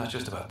Meridian is not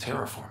just about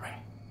terraforming.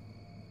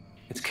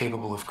 It's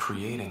capable of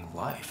creating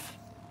life.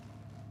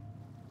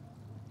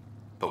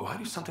 But why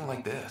do something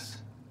like this?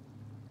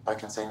 I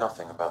can say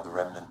nothing about the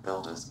Remnant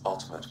Builders'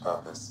 ultimate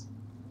purpose.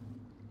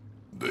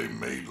 They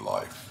made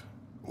life.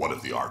 What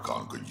if the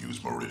Archon could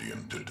use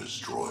Meridian to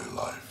destroy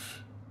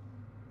life?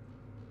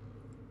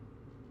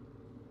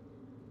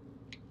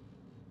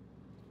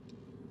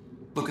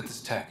 Look at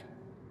this tech.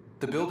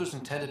 The Builders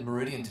intended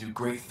Meridian to do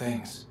great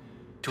things.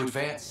 To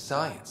advance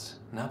science,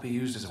 not be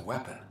used as a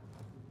weapon.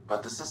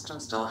 But the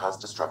system still has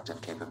destructive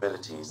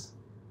capabilities.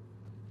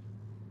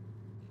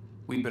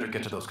 We'd better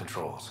get to those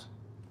controls.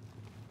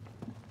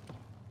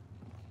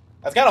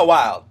 That's kind of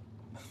wild.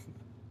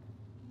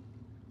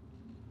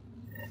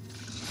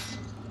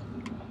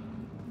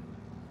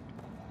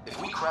 If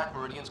we crack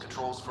Meridian's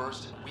controls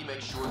first, we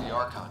make sure the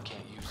Archon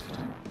can't use it.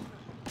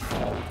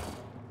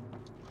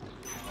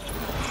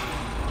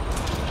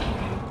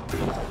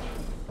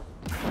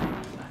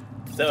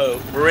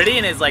 So,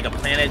 Meridian is like a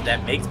planet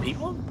that makes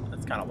people?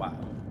 That's kind of wild.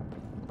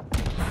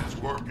 It's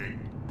working.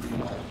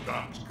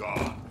 Dom's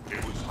gone.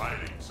 It was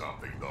hiding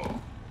something, though.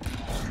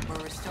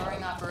 We're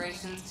restoring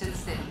operations to the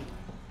city.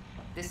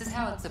 This is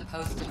how it's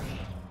supposed to be.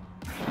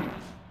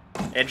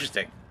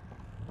 Interesting.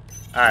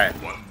 Alright.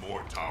 One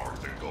more tower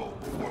to go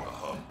before the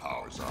hub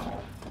powers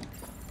up.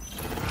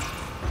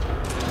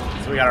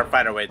 So we gotta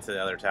find our way to the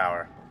other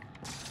tower.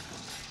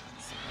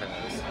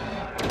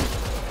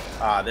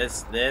 Ah,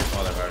 this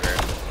motherfucker.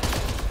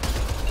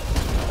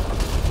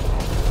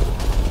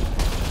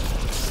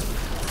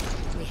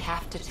 We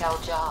have to tell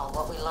Jal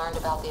what we learned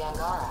about the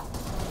Angara.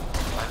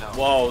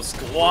 Whoa,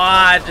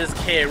 squad just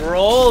came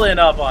rolling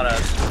up on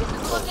us.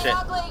 Oh shit.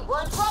 Ugly.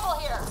 We're in trouble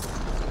here.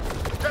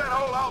 Can't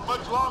hold out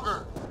much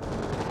longer.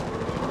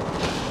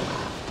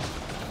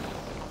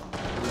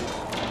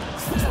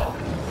 This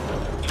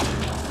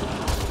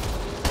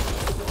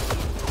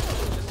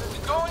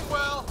isn't going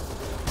well.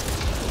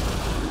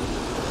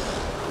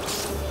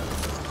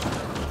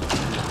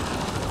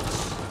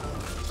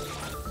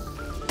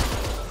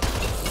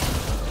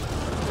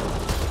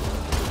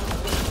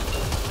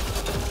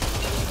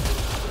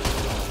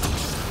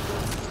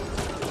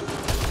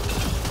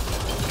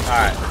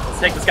 Alright, let's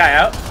take this guy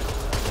out.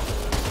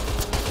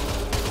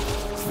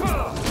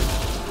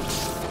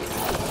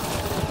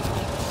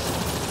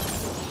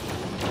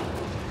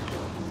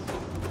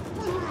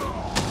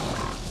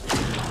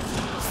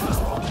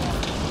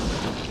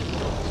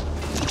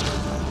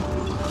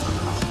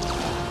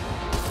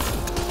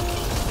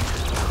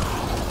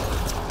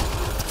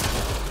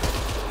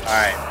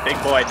 Alright,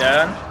 big boy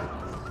done.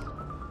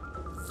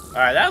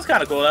 Alright, that was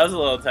kind of cool. That was a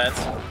little tense.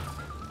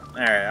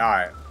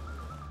 Alright.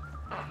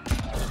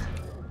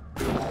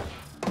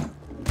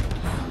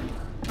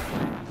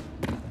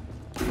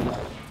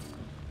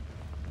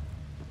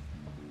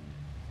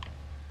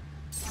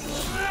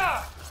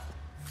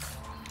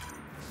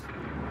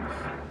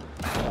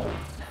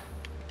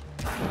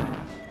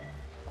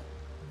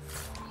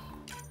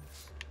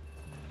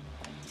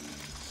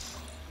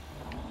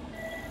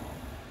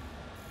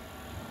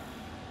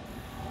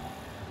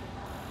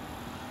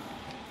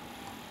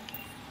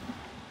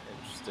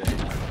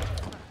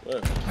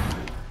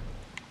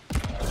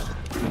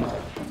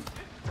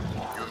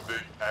 You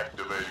think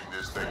activating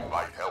this thing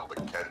might help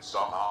the Ket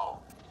somehow?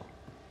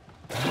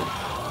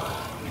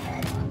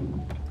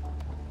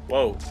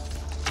 Whoa.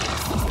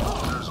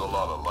 There's a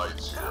lot of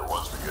lights here.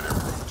 Once we get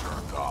everything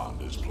turned on,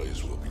 this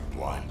place will be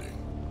blinding.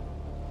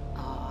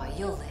 Aw,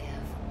 you'll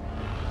live.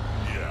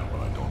 Yeah,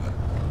 but I don't have...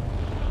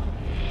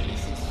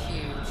 This is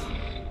huge.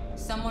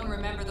 Someone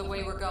remember the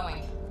way we're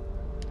going.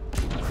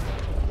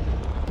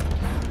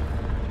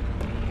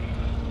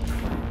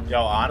 Yo,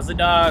 honestly,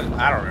 dog,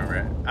 I don't remember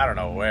it. I don't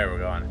know where we're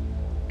going.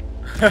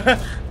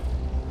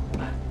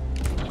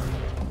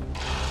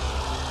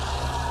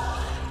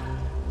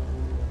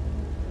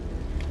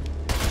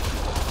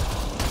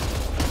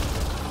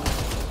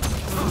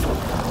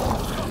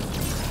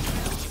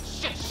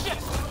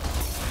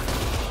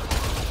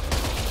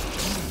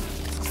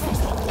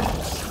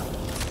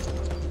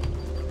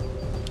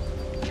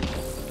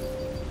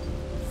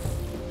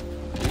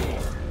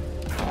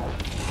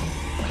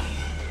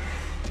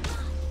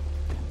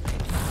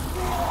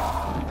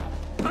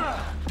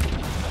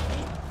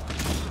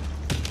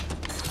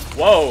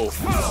 Whoa,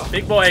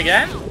 big boy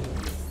again?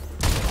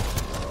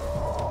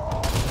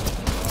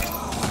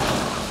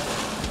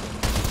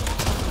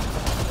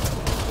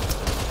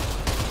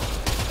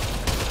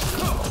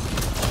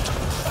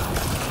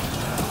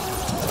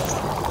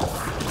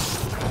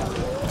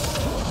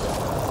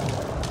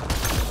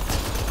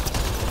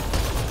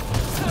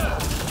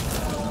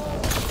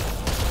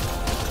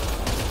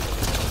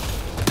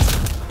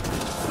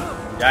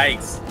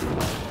 Yikes.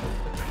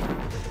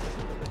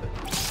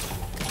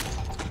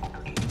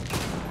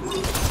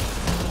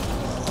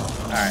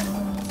 Alright.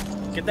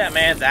 Get that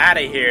man's out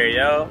of here,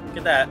 yo.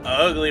 Get that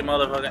ugly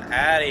motherfucker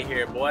out of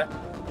here, boy.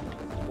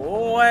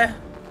 Boy.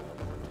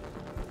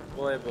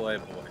 Boy, boy,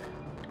 boy.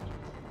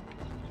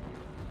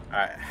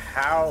 Alright,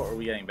 how are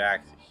we getting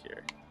back to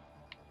here?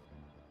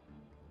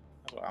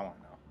 That's what I want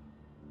to know.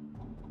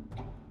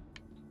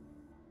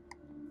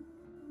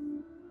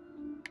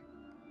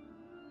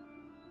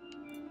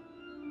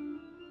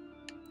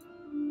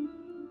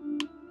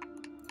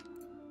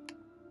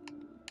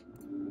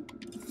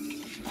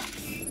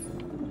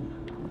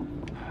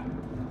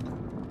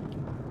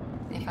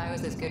 If I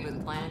was as good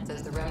with plants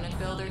as the Remnant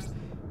builders,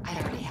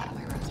 I'd already have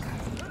my rose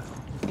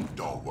garden.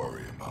 Don't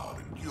worry about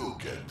it. You'll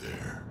get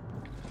there.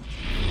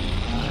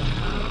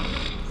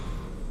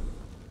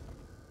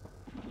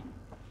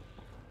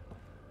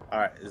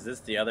 Alright, is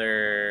this the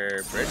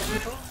other bridge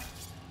control?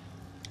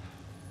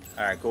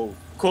 Alright, cool.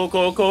 Cool,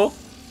 cool, cool.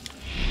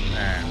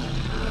 Alright.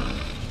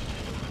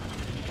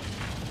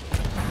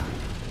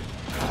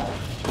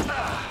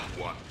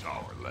 One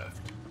tower left.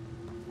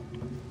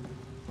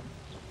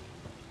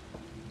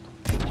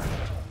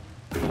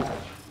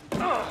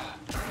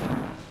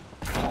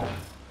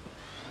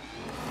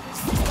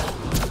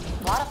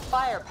 A lot of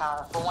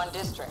firepower for one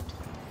district.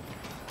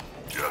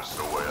 Just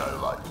the way I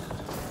like it.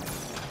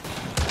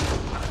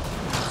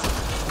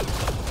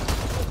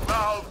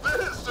 Now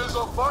this is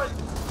a fight!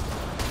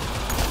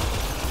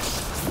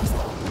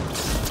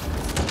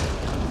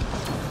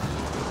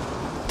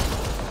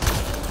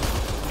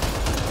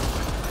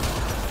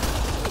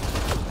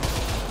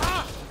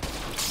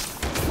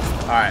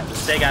 Alright,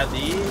 let's take out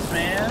these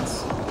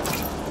mans.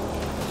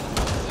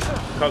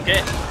 Cook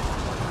it.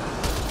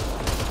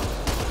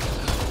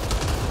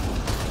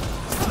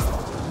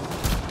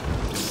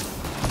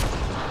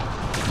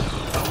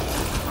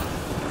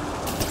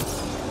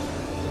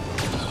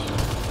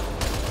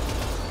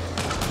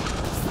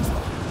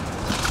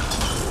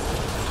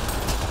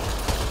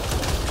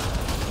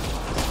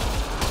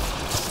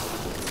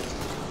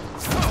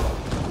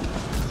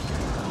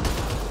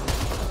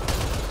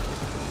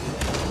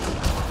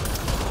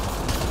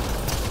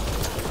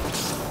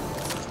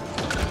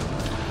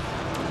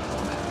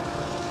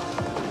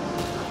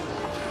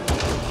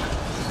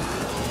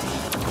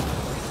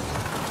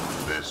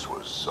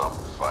 Some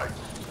fight.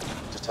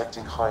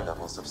 Detecting high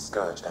levels of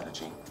Scourge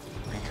energy.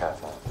 Be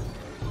careful.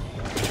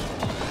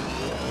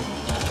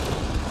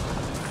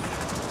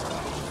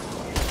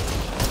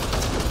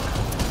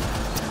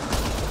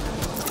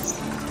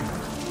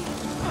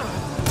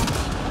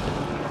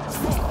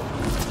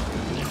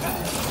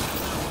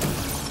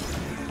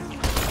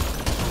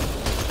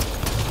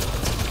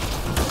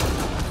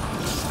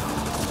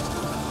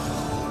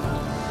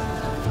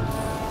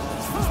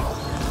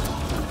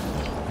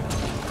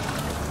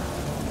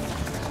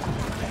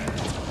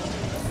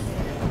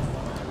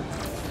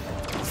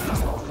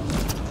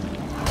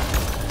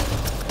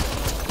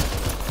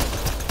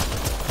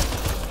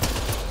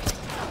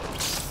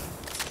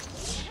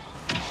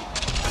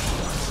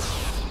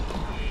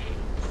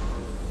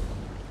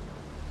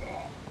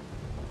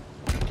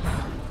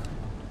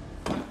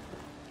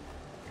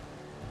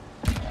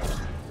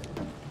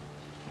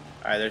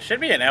 Alright, there should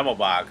be an ammo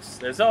box.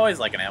 There's always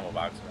like an ammo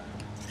box around,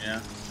 yeah?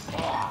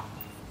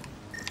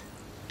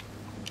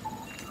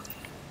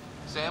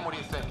 Sam, what do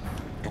you think?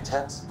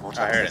 Intense Here it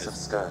vortexes is. of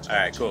Scourge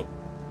Alright, energy. cool.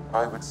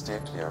 I would steer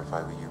clear if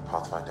I were you,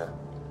 Pathfinder.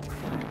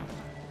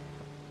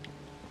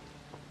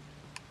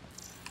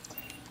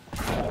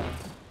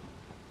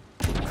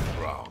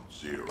 Ground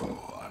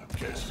zero, I'm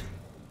guessing.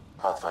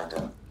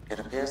 Pathfinder, it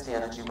appears the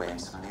energy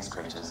waves from these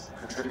craters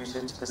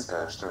contributed to the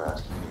Scourge throughout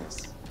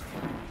Helios.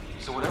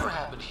 So whatever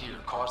happened here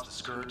caused the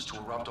Scourge to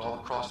erupt all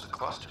across the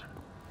cluster?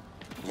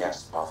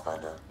 Yes,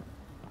 Pathfinder.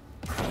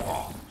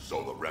 Oh,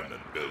 so the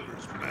Remnant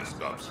builders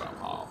messed up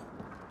somehow.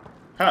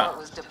 Or it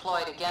was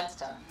deployed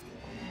against him.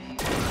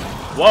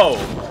 Whoa!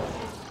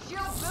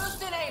 Shield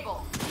boost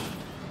enabled!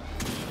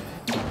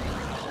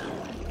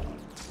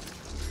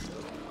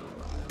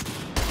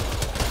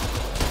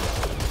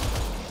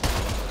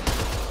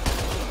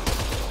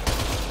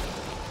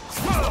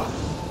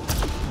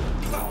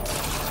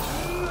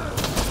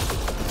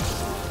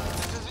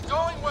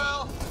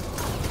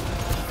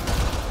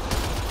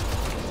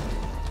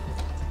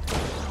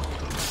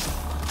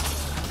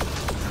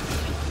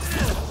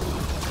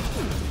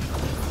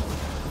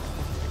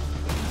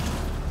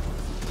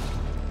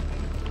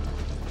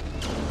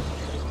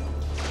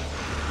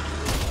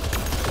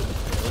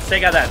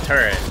 take out that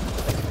turret.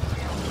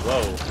 Whoa.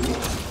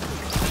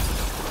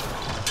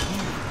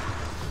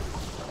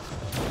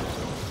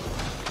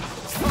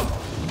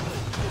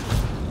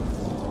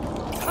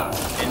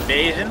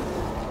 Invasion.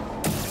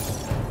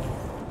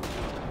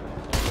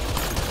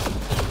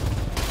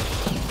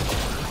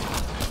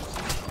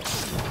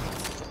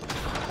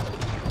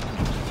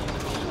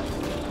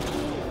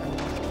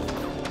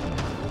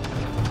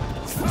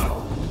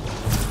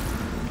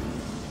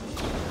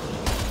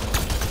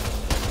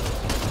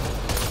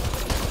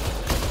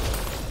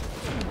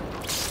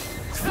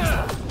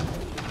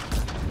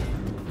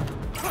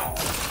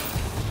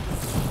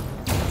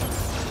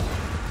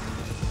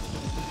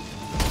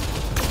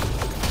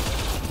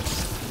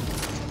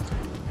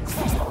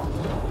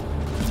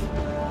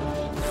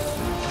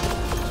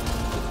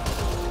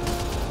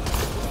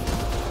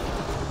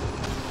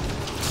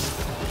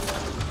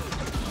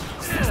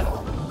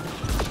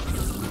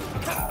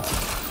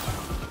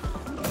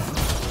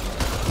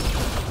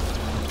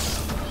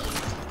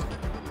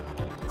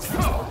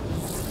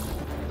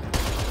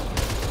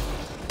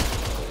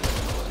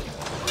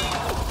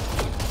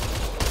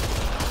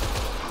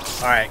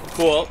 Alright,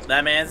 cool.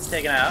 That man's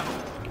taken out.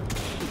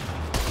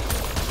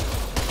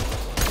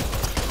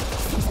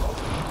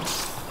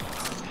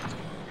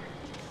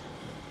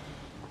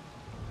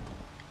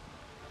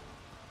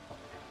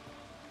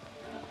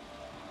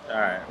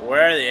 Alright,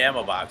 where are the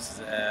ammo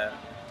boxes at?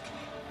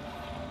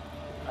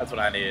 That's what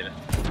I need.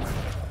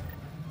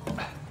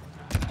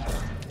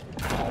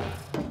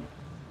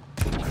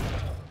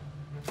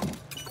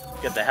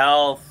 Get the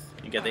health,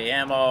 you get the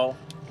ammo.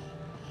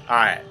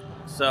 Alright,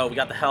 so we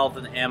got the health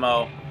and the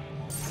ammo.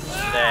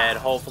 Then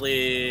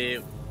hopefully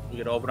we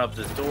can open up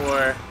this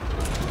door,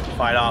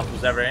 fight off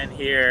who's ever in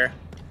here,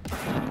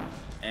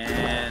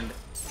 and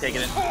take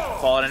it and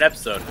call it an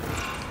episode.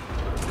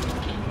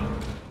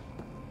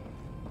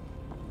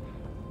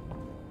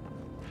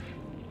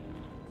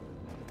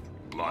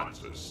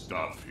 Lots of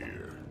stuff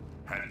here.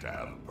 Had to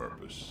have a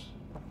purpose.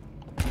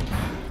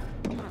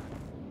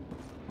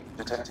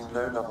 Detecting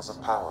low levels of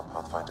power,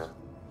 Pathfinder.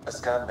 A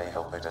scan may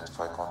help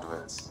identify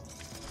conduits.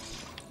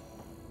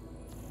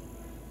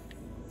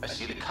 I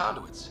see the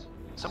conduits.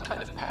 Some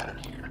kind of pattern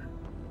here.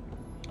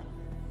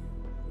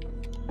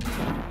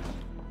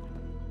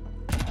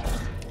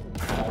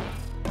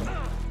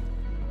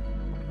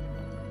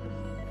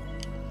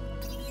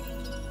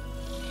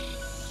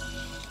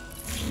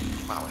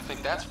 Wow, I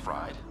think that's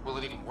fried. Will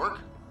it even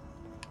work?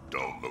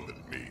 Don't look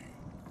at me.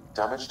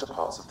 Damage to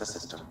parts of the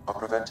system are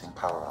preventing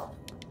power up.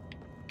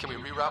 Can we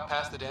reroute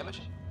past the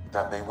damage?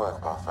 That may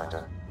work,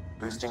 Pathfinder.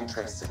 Boosting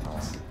trace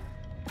signals.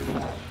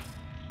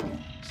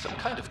 Some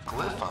kind of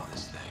glyph on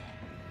this thing.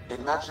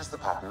 It matches the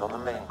pattern on the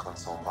main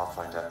console,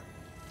 Pathfinder.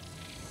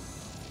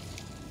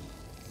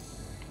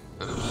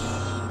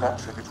 That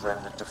triggered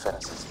remnant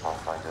defenses,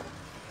 Pathfinder.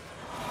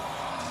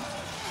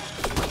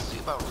 Let's see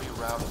about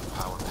rerouting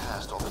power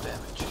past all the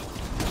damage.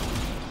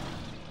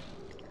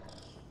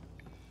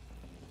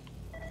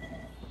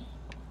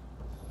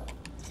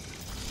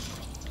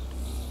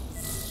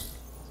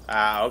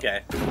 Ah,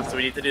 okay. So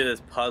we need to do this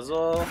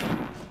puzzle.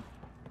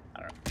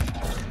 I don't know.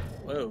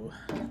 Whoa.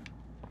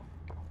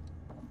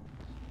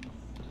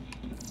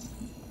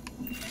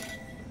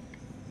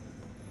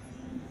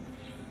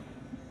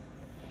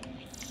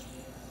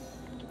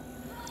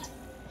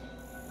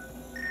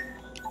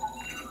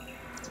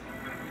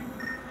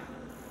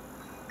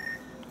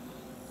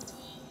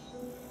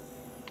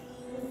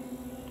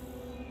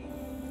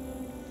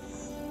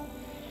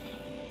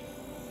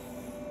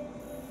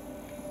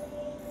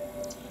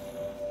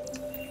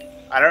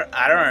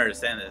 I don't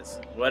understand this.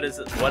 What is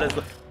the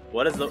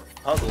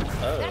puzzle?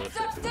 Oh.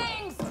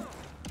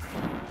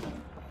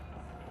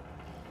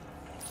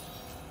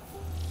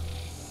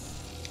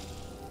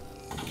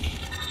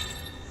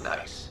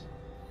 Nice.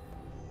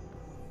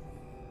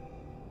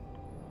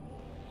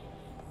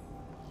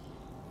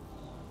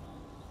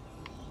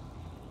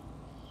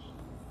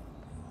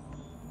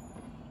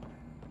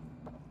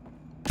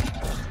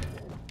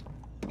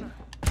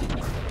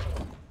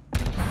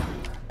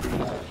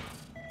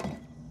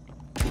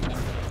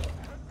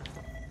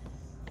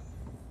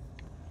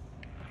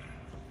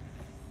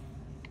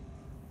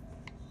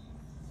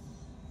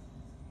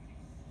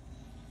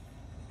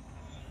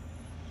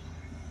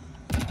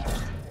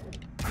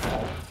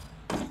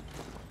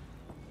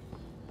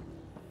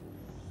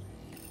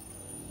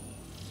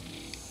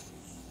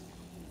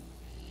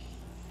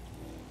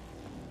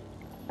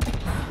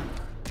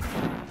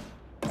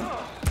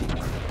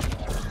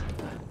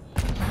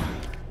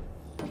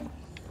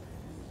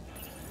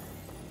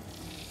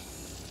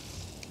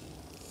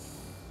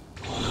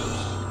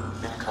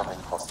 Incoming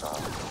hostile.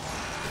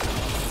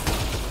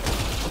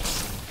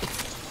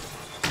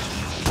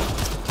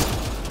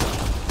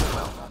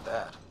 Well, not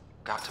that.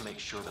 Got to make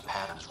sure the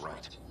pattern's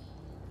right.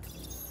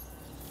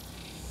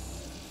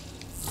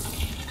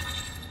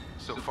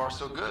 So far,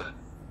 so good.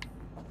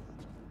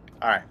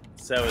 Alright,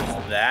 so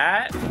it's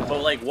that,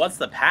 but like, what's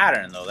the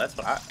pattern though? That's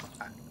what I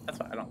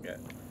don't get.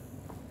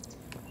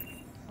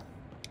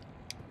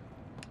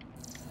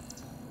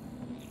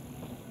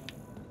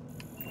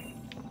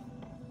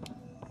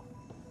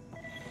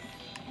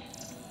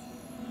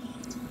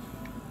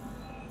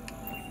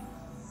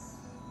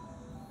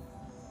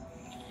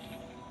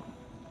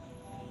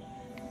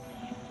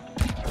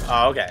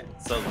 Oh, okay.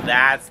 So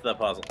that's the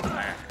puzzle. All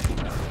right.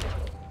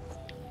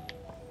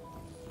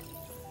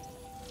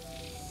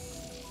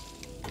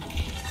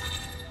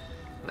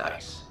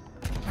 Nice.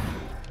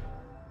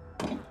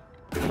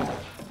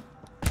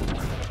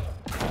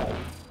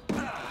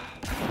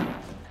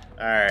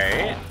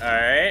 Alright,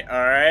 alright,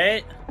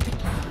 alright.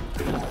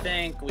 I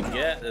think we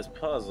get this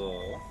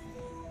puzzle.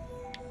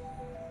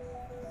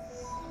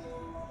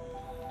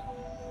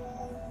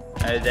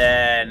 And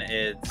then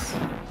it's...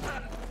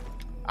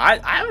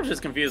 I was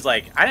just confused,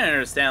 like, I didn't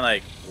understand,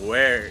 like,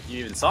 where you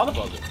even saw the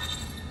puzzle.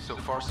 So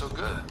far, so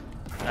good.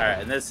 Alright,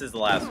 and this is the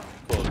last one.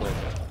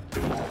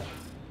 Cool.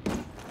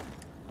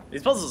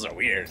 These puzzles are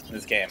weird in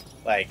this game.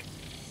 Like,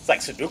 it's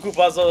like Sudoku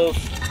puzzles.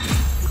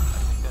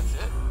 That's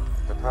it?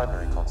 The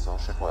primary console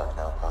should work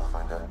now,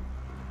 Pathfinder.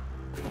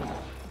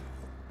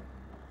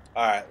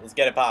 Alright, let's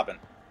get it popping.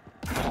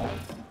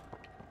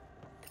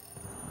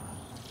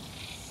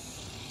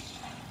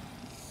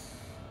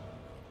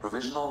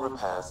 Provisional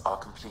repairs are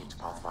complete,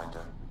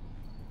 Pathfinder.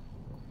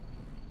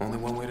 Only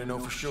one way to know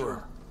for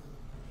sure.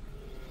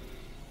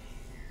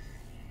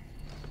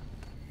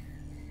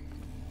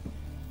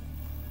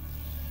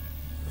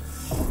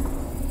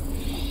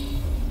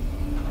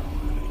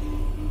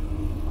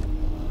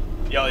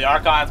 Yo, the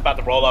Archon's about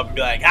to roll up and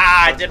be like,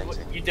 ah,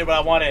 you did what I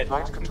wanted.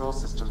 Flight control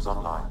systems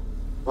online.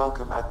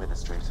 Welcome,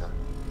 Administrator.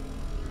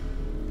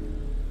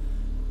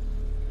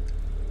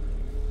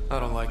 I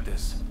don't like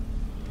this.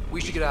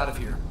 We should get out of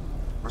here.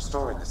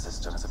 Restoring the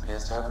systems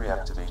appears to have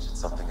reactivated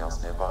something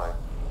else nearby.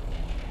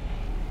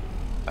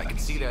 I can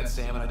see that,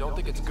 Sam, and I don't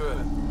think it's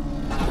good.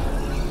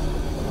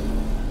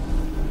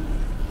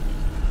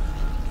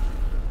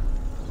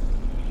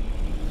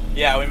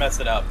 Yeah, we messed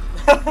it up.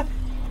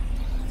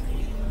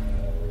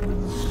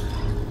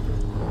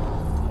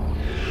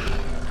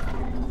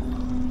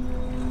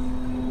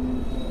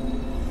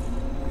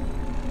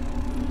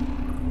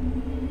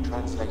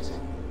 Translating.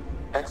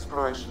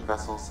 Exploration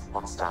vessels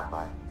on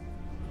standby.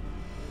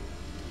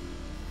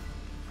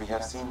 We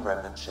have seen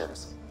remnant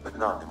ships, but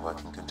none in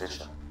working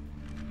condition.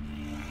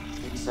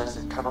 It says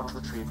it cannot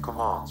retrieve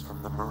commands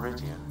from the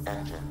Meridian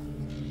engine.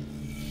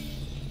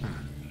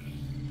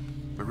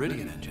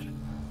 Meridian engine.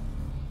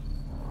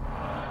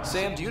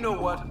 Sam, do you know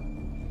what?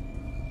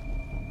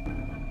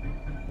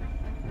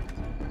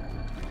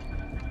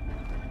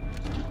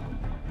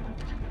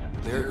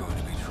 They're going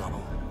to be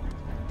trouble.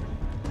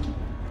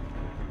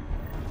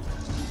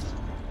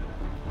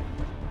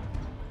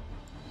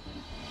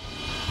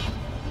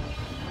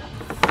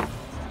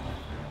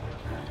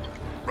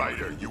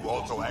 Ryder, you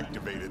also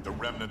activated the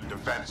remnant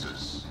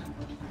defenses.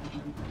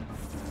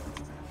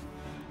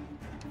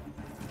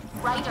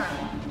 Ryder,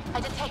 I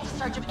detect a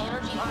surge of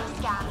energy on the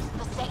scans.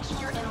 The section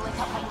you're in lit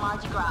up like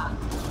Mardi Gras.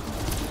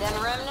 Then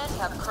remnants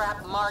have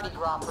crap Mardi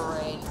Gras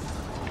parades.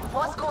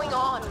 What's going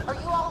on? Are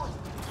you all...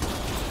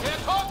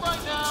 Can't talk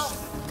right now!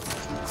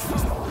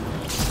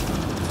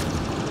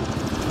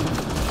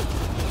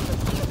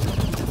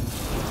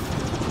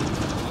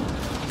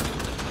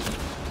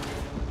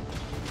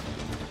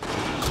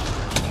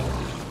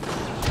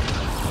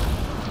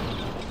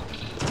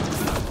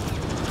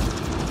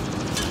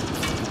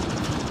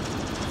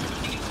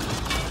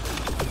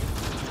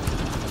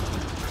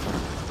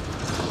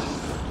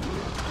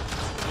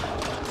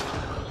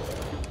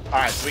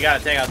 Alright, so we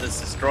gotta take out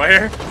this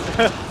destroyer.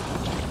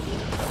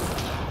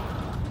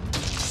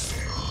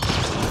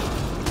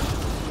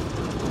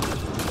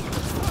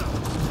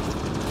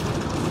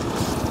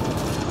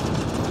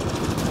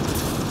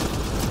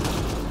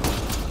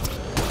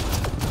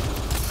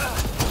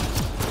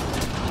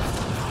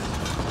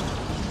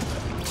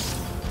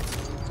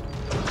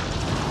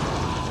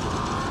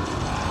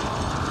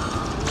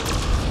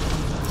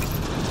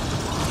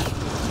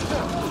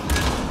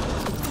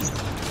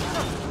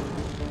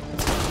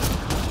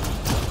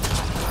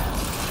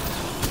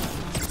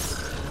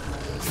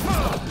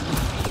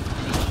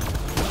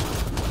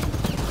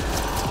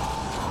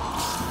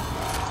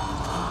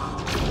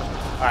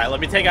 Alright,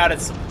 let me take out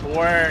its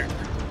support.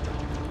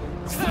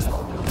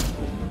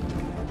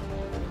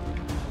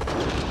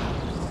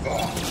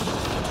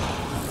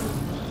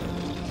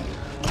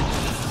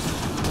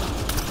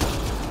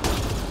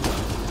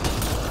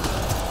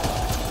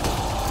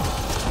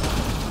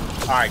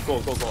 Alright,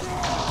 cool.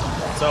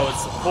 So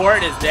its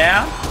support is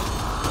down.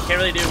 Can't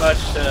really do much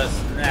to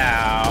us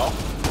now.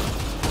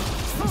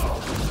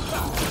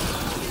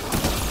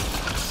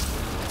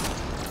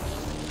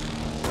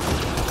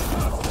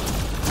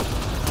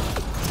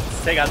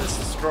 Take out this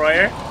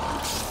destroyer.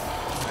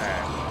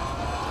 Alright.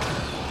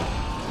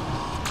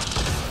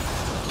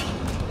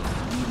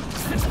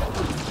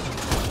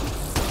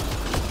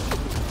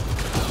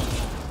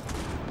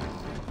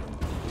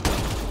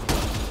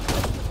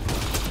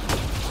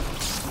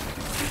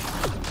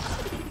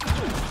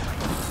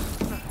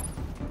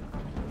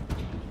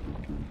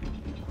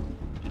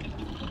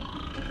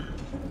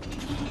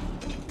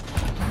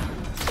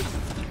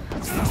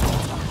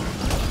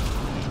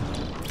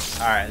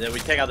 Alright, then we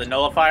take out the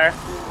nullifier.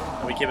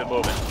 We keep it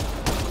moving.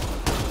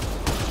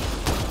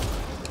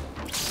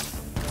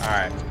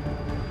 Alright.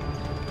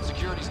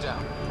 Security Security's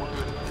down. We're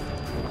good.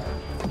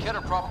 The Kett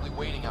are probably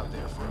waiting out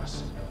there for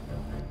us.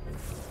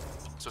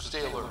 So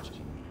stay alert.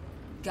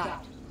 Got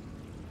it.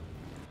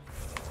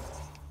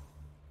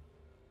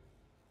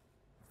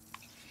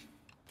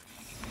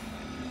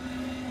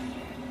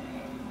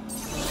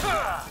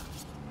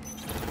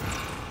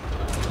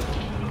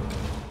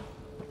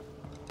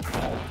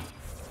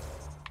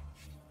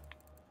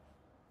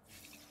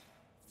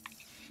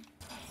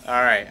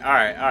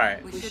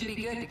 Alright. We should be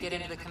good to get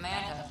into the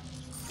command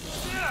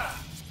hub.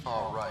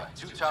 Alright,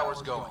 2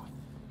 towers going.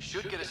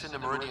 Should get us into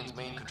Meridian's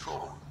main control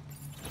room.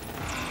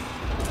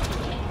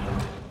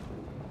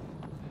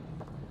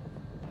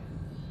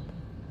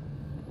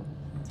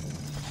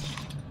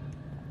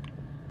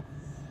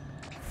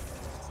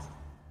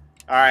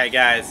 Alright,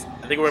 guys.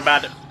 I think we're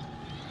about to...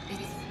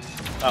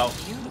 Oh.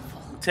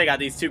 Take out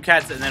these 2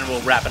 cats and then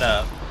we'll wrap it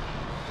up.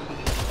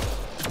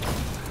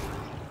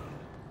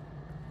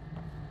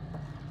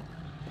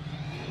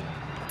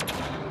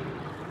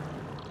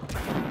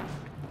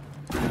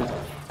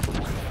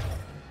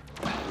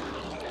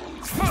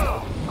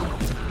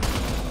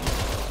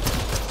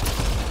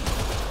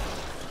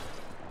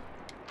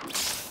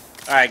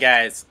 Alright,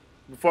 guys.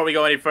 Before we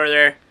go any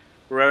further,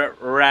 we're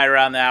right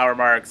around the hour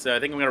mark, so I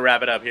think I'm going to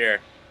wrap it up here.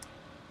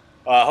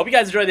 Hope you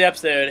guys enjoyed the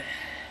episode. If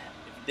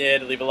you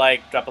did, leave a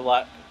like, drop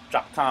a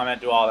comment,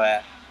 do all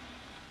that.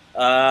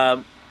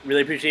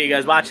 Really appreciate you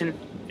guys watching.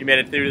 If you made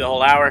it through the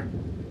whole hour.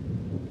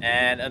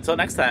 And until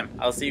next time,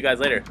 I'll see you guys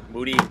later.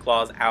 Moody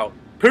Claws out.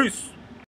 Peace!